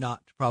needed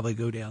not to probably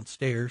go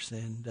downstairs.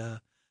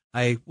 And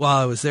while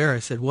I was there, I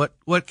said,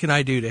 what can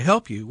I do to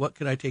help you? What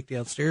can I take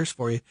downstairs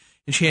for you?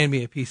 And she handed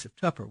me a piece of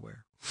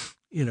Tupperware.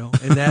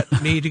 And that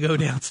need to go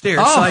downstairs.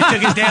 So I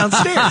took it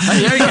downstairs.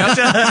 There you go.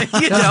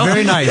 That's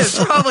very nice.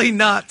 It's probably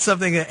not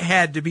something that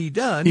had to be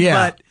done.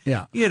 But,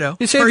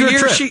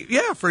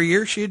 for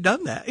years she had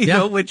done that,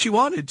 when she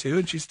wanted to,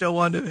 and she still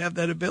wanted to have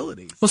that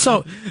ability. Well,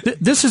 so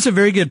this is a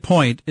very good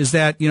point, is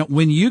that,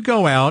 when you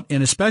go out,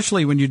 and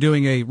especially when you're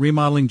doing a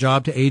remodeling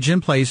job to age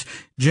in place,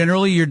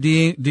 generally you're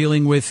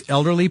dealing with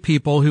elderly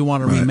people who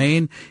want to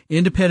remain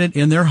independent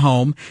in their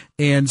home.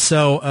 And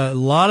so a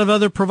lot of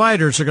other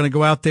providers are going to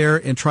go out there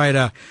and try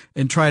to,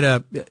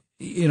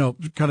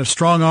 kind of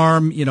strong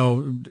arm,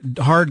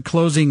 hard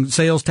closing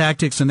sales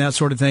tactics and that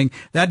sort of thing.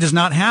 That does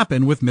not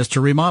happen with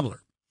Mr. Remodeler.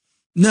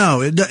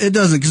 No, it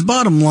doesn't. Because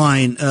bottom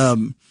line,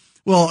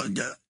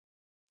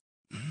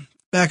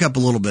 back up a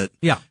little bit.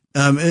 Yeah.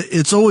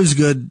 It's always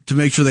good to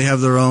make sure they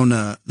have their own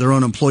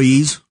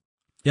employees.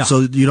 Yeah.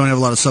 So you don't have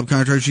a lot of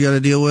subcontractors you got to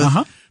deal with.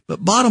 Uh-huh.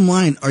 But bottom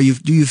line,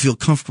 do you feel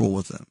comfortable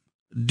with them?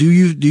 Do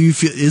you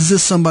feel, is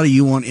this somebody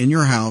you want in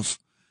your house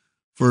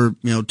for,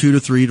 2 to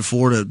 3 to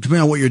 4 to,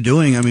 depending on what you're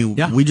doing? I mean,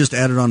 we just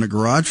added on a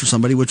garage for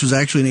somebody, which was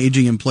actually an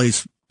aging in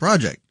place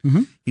project.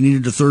 Mm-hmm. He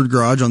needed a third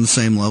garage on the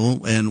same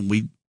level, and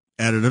we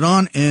added it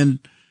on, and,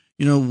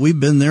 we've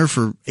been there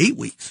for 8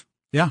 weeks.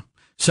 Yeah.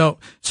 So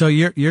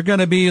you're going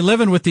to be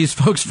living with these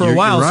folks for a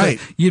while. You're right.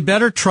 So you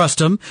better trust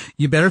them.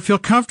 You better feel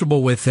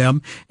comfortable with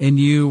them, and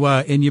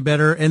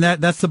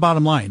that's the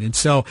bottom line. And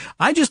so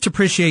I just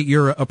appreciate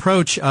your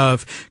approach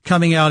of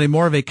coming out in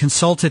more of a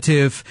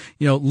consultative,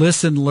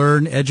 listen,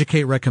 learn,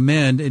 educate,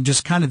 recommend, and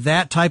just kind of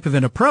that type of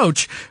an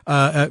approach,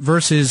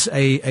 versus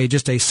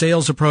just a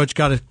sales approach.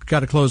 Got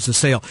to close the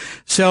sale.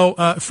 So,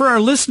 for our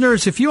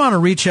listeners, if you want to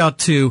reach out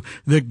to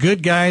the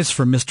good guys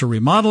from Mr.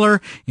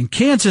 Remodeler in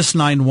Kansas,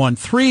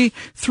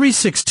 913-362-7166.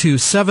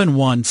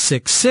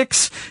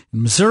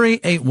 In Missouri,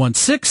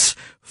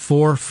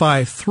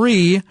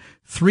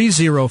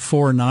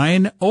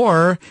 816-453-3049.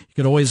 Or you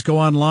could always go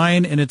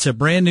online, and it's a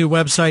brand new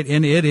website,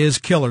 and it is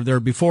killer. There are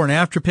before and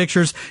after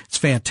pictures. It's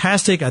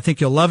fantastic. I think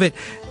you'll love it.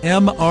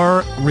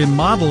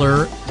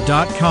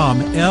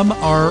 mrremodeler.com.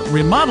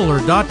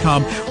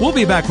 mrremodeler.com. We'll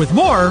be back with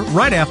more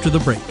right after the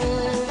break.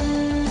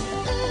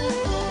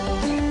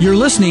 You're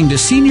listening to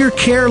Senior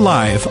Care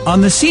Live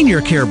on the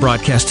Senior Care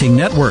Broadcasting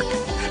Network.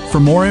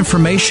 For more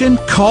information,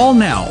 call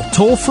now,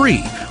 toll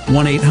free,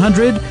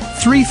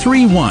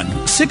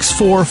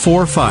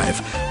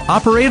 1-800-331-6445.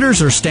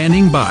 Operators are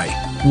standing by,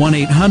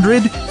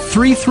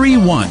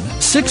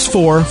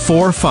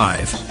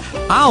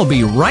 1-800-331-6445. I'll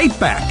be right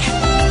back.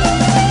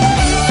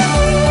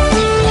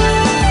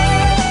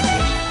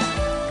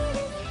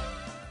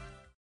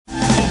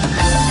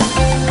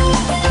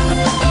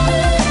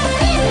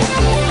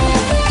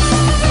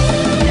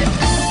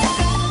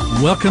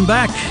 Welcome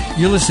back.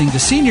 You're listening to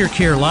Senior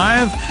Care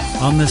Live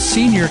on the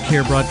Senior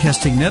Care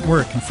Broadcasting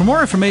Network. And for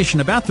more information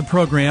about the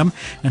program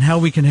and how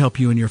we can help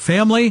you and your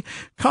family,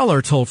 call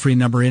our toll-free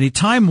number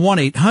anytime,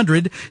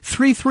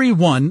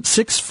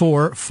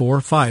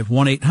 1-800-331-6445.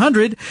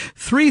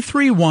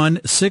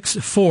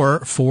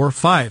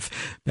 1-800-331-6445.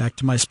 Back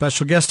to my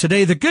special guest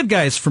today, the good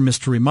guys from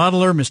Mr.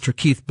 Remodeler, Mr.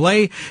 Keith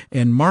Blay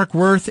and Mark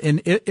Worth.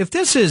 And if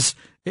this is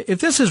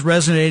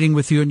resonating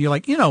with you and you're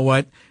like, you know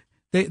what?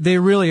 They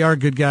really are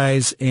good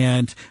guys,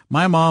 and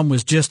my mom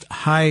was just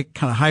high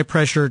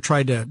pressure,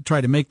 tried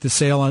to make the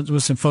sale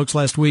with some folks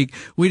last week.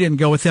 We didn't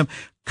go with them.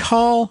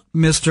 call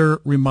Mr.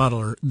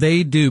 Remodeler.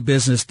 They do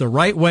business the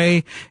right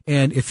way.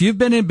 And if you've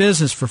been in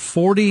business for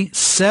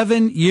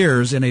 47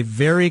 years in a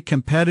very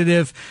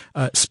competitive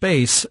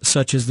space,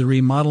 such as the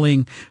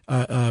remodeling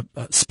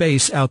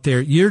space out there,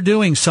 you're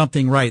doing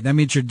something right. That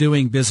means you're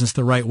doing business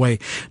the right way.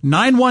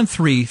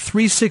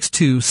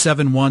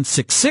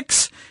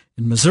 913-362-7166.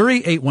 In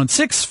Missouri,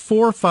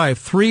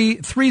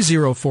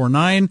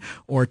 816-453-3049,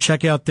 or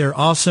check out their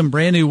awesome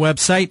brand new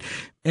website,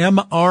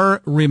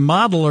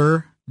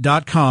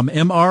 mrremodeler.com,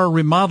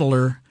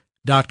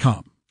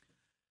 mrremodeler.com.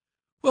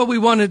 Well, we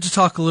wanted to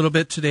talk a little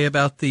bit today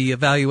about the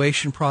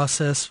evaluation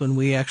process when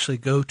we actually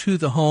go to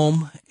the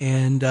home.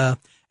 And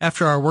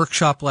after our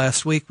workshop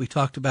last week, we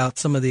talked about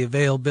some of the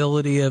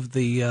availability of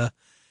the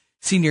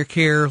senior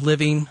care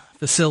living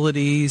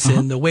facilities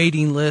and the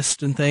waiting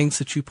list and things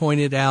that you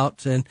pointed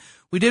out. And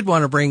we did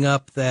want to bring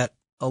up that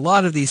a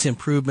lot of these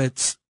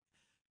improvements,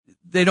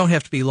 they don't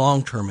have to be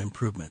long-term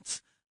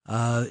improvements.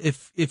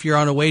 If you're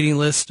on a waiting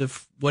list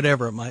of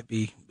whatever it might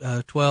be,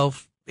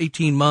 12,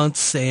 18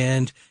 months,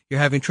 and you're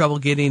having trouble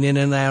getting in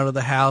and out of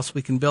the house,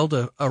 we can build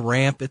a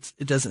ramp. It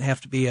doesn't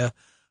have to be a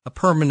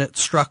permanent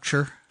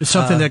structure. It's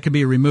something that can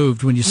be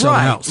removed when you sell a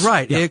house.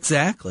 Right,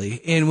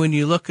 exactly. And when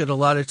you look at a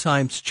lot of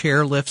times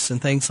chair lifts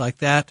and things like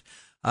that,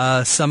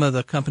 some of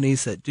the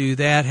companies that do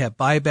that have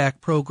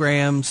buyback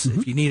programs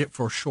if you need it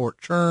for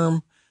short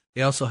term.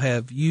 They also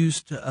have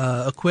used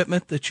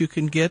equipment that you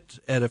can get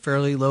at a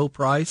fairly low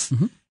price,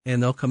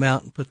 and they'll come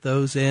out and put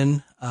those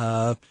in.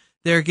 There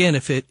again,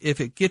 if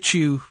it gets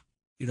you,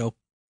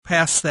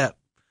 past that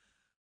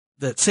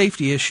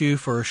safety issue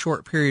for a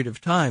short period of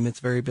time,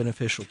 it's very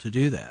beneficial to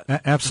do that.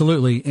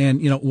 Absolutely.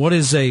 And what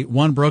is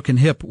one broken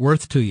hip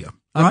worth to you?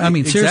 Right, I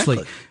mean,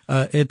 seriously,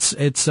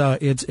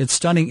 exactly. It's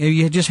stunning.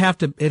 You just have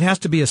to, it has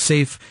to be a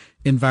safe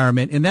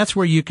environment, and that's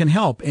where you can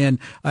help. And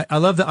I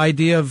love the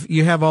idea of,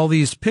 you have all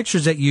these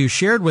pictures that you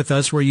shared with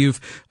us where you've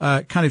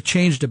kind of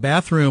changed a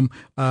bathroom,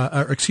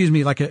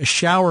 like a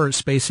shower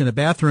space in a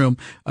bathroom,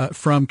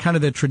 from kind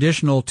of the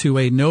traditional to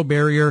a no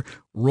barrier,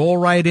 roll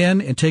right in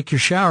and take your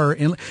shower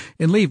and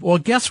leave. Well,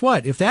 guess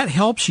what? If that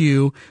helps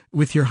you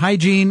with your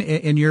hygiene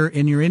and you're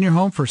in your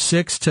home for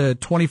 6 to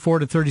 24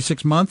 to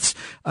 36 months,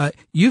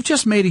 you've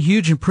just made a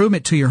huge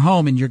improvement to your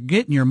home, and you're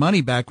getting your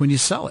money back when you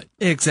sell it.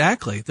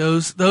 Exactly.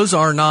 Those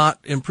are not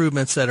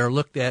improvements that are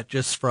looked at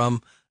just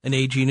from an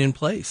aging in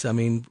place. I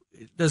mean,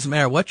 it doesn't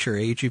matter what your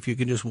age. If you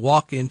can just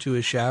walk into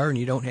a shower and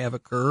you don't have a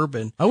curb,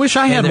 and I wish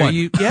I had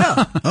one.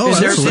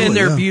 Absolutely. And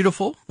they're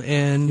beautiful.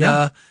 And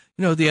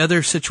the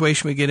other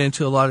situation we get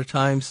into a lot of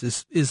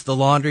times is the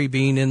laundry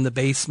being in the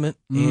basement.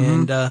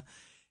 And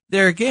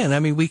there again, I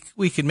mean,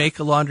 we could make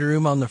a laundry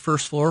room on the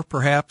first floor,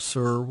 perhaps,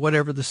 or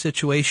whatever the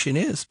situation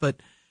is. But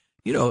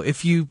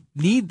if you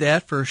need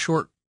that for a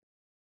short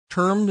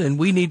term, and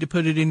we need to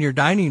put it in your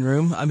dining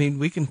room, I mean,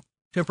 we can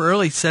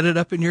temporarily set it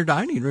up in your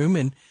dining room,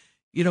 and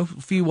a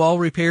few wall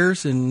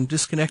repairs and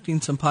disconnecting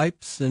some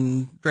pipes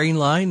and drain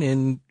line,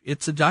 and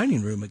it's a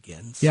dining room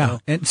again. So. Yeah.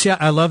 And see,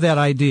 I love that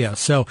idea.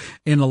 So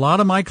in a lot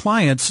of my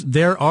clients,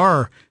 there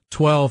are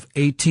 12,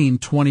 18,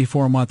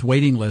 24-month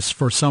waiting lists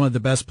for some of the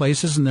best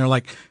places. And they're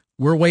like,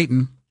 we're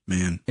waiting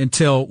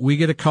until we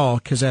get a call,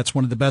 because that's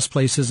one of the best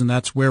places and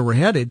that's where we're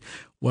headed.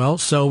 Well,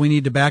 so we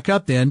need to back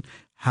up then.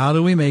 How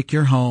do we make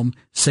your home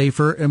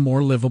safer and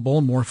more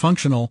livable, more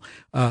functional,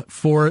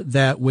 for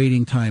that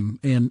waiting time?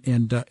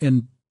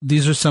 And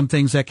these are some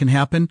things that can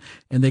happen,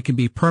 and they can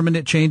be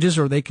permanent changes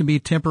or they can be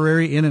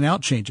temporary in and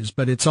out changes,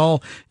 but it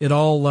all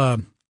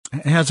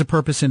has a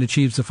purpose and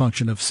achieves the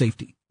function of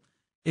safety.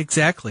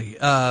 Exactly.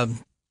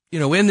 In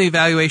the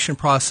evaluation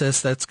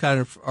process, that's kind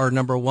of our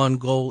number one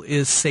goal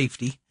is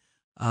safety.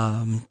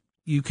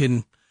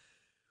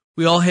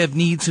 We all have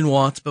needs and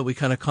wants, but we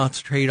kind of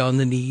concentrate on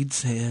the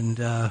needs. And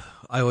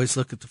I always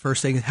look at the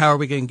first thing: how are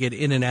we going to get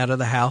in and out of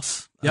the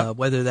house?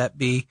 Whether that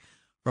be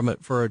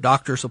for a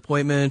doctor's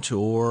appointment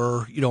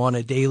or on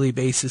a daily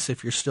basis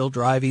if you're still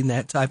driving,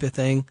 that type of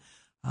thing.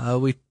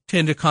 We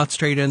tend to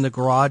concentrate in the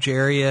garage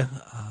area.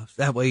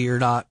 That way you're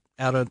not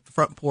out on the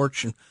front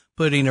porch and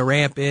putting a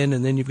ramp in,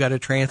 and then you've got to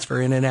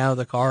transfer in and out of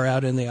the car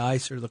out in the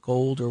ice or the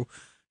cold or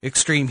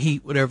extreme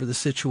heat, whatever the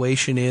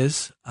situation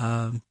is.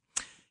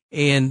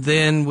 And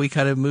then we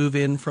kind of move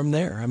in from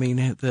there. I mean,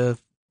 the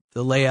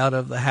layout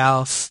of the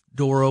house,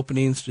 door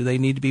openings, do they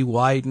need to be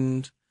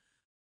widened?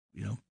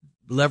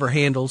 Lever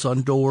handles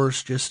on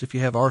doors, just if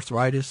you have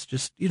arthritis,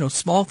 just,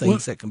 small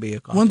things that can be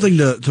accomplished. One thing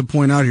to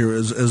point out here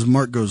is, as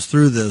Mark goes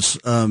through this,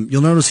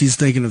 you'll notice he's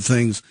thinking of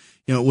things,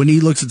 when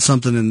he looks at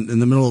something in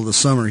the middle of the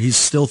summer, he's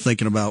still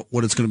thinking about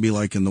what it's going to be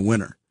like in the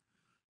winter.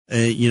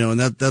 And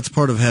that's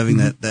part of having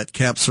that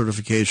CAP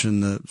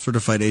certification, the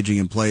certified aging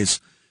in place,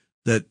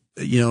 that,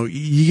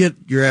 you get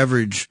your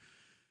average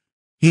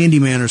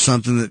handyman or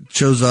something that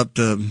shows up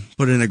to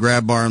put in a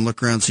grab bar and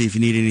look around, see if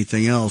you need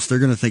anything else. They're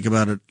going to think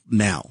about it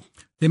now.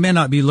 They may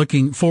not be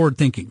looking forward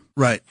thinking.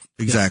 Right.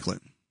 Exactly.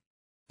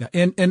 Yeah.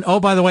 And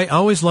oh, by the way, I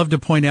always love to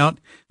point out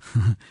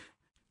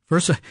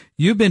First,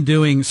 you've been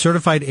doing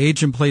certified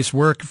age-in-place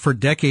work for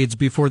decades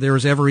before there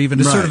was ever even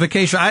a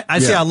certification. I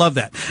say I love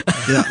that.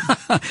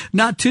 Yeah.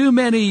 Not too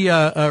many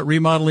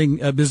remodeling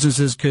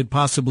businesses could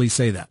possibly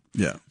say that.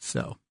 Yeah.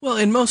 So. Well,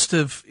 and most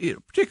of,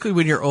 particularly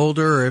when you're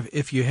older, or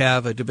if you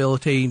have a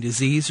debilitating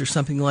disease or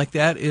something like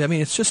that, I mean,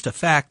 it's just a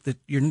fact that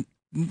you're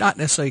not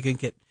necessarily going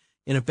to get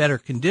in a better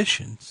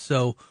condition.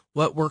 So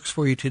what works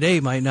for you today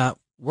might not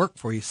work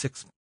for you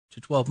 6 to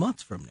 12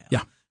 months from now.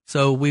 Yeah.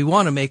 So we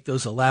want to make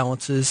those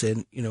allowances,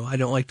 and, I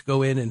don't like to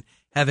go in and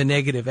have a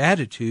negative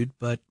attitude,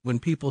 but when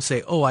people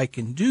say, oh, I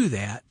can do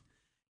that,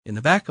 in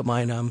the back of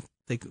mine, I'm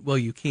thinking, well,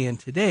 you can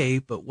today,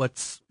 but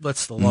what's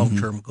the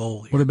long-term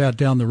goal here? What about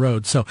down the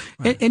road? So,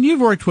 and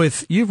you've worked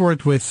with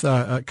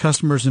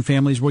customers and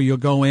families where you'll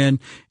go in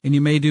and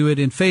you may do it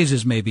in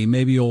phases. Maybe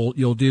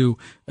you'll do,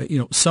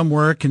 some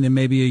work, and then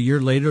maybe a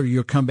year later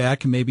you'll come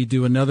back and maybe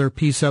do another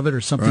piece of it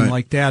or something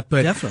like that.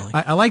 But definitely,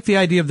 I like the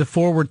idea of the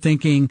forward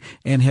thinking,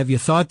 and have you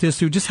thought this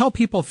through? Just help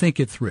people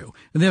think it through.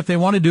 And then if they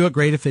want to do it,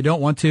 great. If they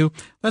don't want to,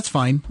 that's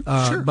fine.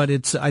 Sure. But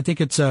I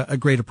think it's a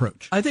great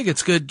approach. I think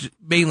it's good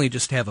mainly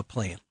just to have a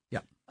plan.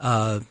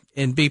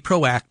 And be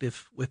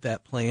proactive with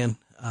that plan.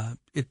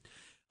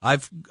 I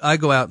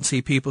go out and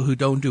see people who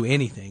don't do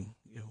anything,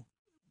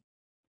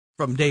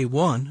 from day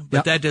one,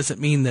 but that doesn't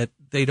mean that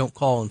they don't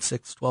call in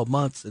 6, 12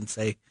 months and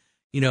say,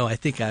 I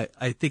think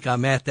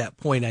I'm at that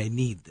point. I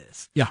need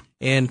this. Yeah.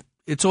 And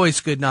it's always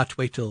good not to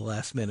wait till the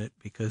last minute,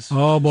 because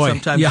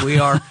sometimes we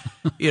are,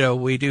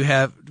 we do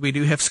have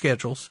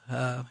schedules.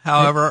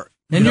 However,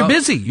 and you're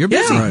busy. You're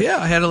busy. Yeah.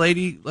 I had a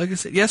lady, like I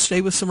said, yesterday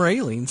with some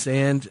railings,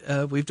 and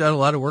we've done a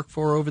lot of work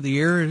for her over the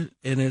year, and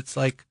it's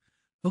like,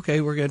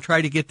 okay, we're going to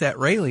try to get that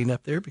railing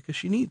up there because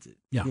she needs it.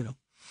 Yeah.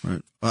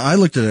 Right. Well, I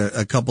looked at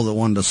a couple that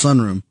wanted a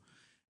sunroom,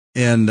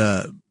 and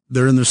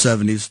they're in their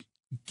 70s,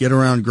 get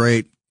around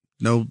great,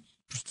 no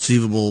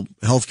perceivable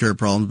healthcare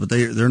problems, but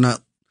they're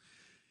not.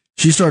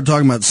 She started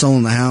talking about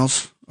selling the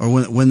house, or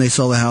when they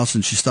sell the house,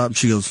 and she stopped and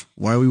she goes,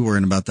 why are we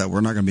worrying about that? We're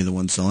not going to be the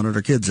ones selling it.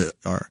 Our kids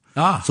are.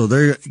 So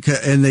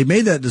they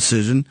made that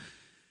decision.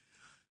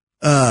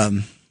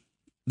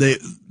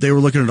 They were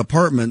looking at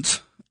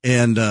apartments,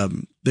 and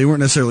they weren't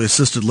necessarily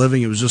assisted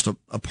living. It was just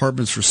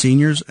apartments for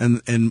seniors.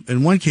 And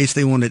in one case,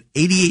 they wanted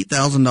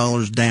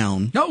 $88,000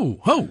 down.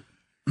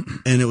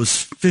 And it was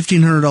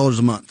 $1,500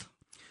 a month.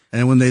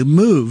 And when they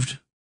moved,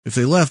 if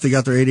they left, they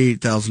got their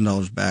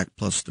 $88,000 back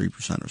plus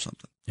 3% or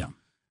something. Yeah.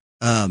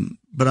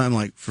 But I'm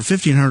like, for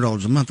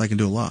 $1,500 a month, I can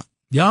do a lot.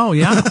 Oh,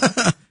 yeah.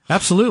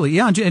 Absolutely.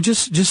 Yeah. And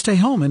just stay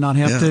home and not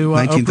have to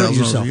uproot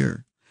yourself. $19,000 a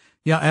year.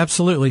 Yeah,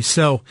 absolutely.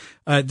 So,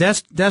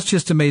 that's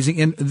just amazing.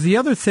 And the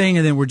other thing,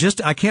 and then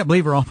I can't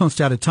believe we're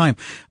almost out of time.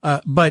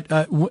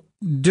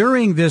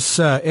 During this,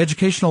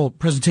 educational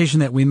presentation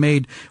that we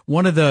made,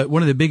 one of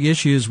the big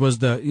issues was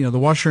the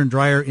washer and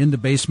dryer in the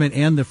basement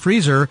and the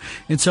freezer.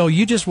 And so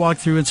you just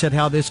walked through and said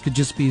how this could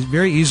just be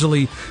very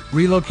easily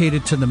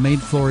relocated to the main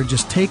floor and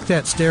just take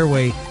that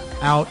stairway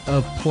out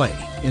of play.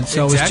 And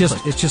so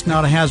it's just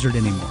not a hazard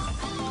anymore.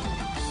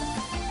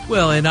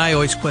 Well, and I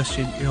always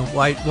question,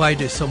 why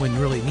does someone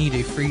really need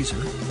a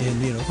freezer?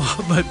 And,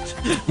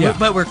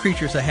 but we're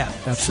creatures of habit.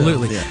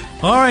 Absolutely. So,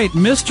 All right,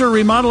 Mr.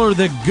 Remodeler,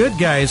 the good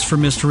guys for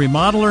Mr.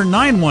 Remodeler,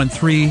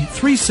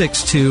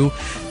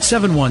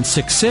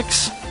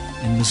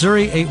 913-362-7166. In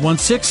Missouri,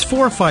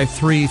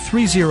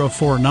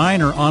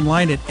 816-453-3049, or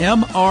online at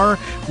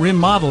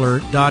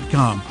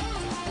mrremodeler.com.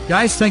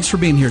 Guys, thanks for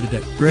being here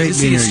today. Great to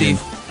see you, Steve.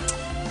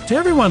 To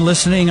everyone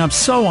listening, I'm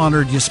so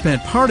honored you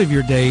spent part of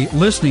your day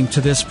listening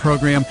to this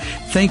program.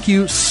 Thank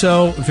you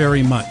so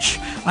very much.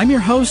 I'm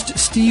your host,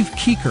 Steve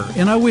Keeker,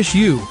 and I wish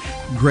you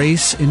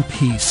grace and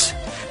peace.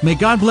 May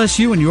God bless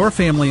you and your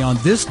family on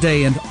this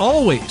day and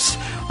always.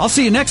 I'll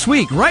see you next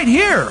week right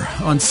here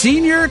on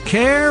Senior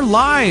Care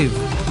Live.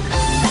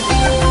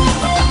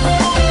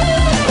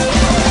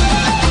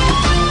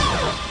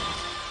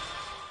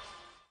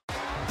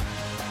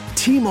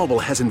 T-Mobile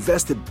has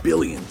invested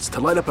billions to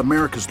light up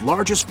America's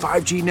largest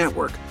 5G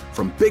network,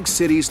 from big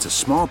cities to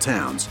small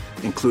towns,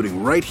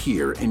 including right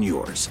here in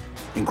yours.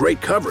 And great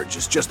coverage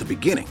is just the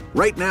beginning.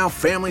 Right now,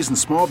 families and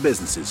small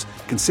businesses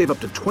can save up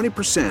to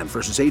 20%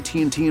 versus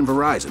AT&T and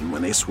Verizon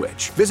when they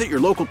switch. Visit your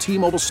local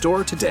T-Mobile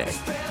store today.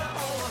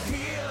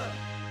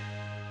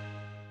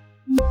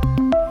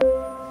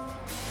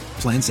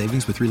 Plan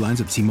savings with 3 lines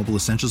of T-Mobile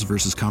Essentials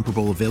versus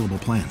comparable available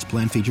plans.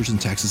 Plan features and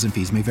taxes and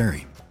fees may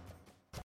vary.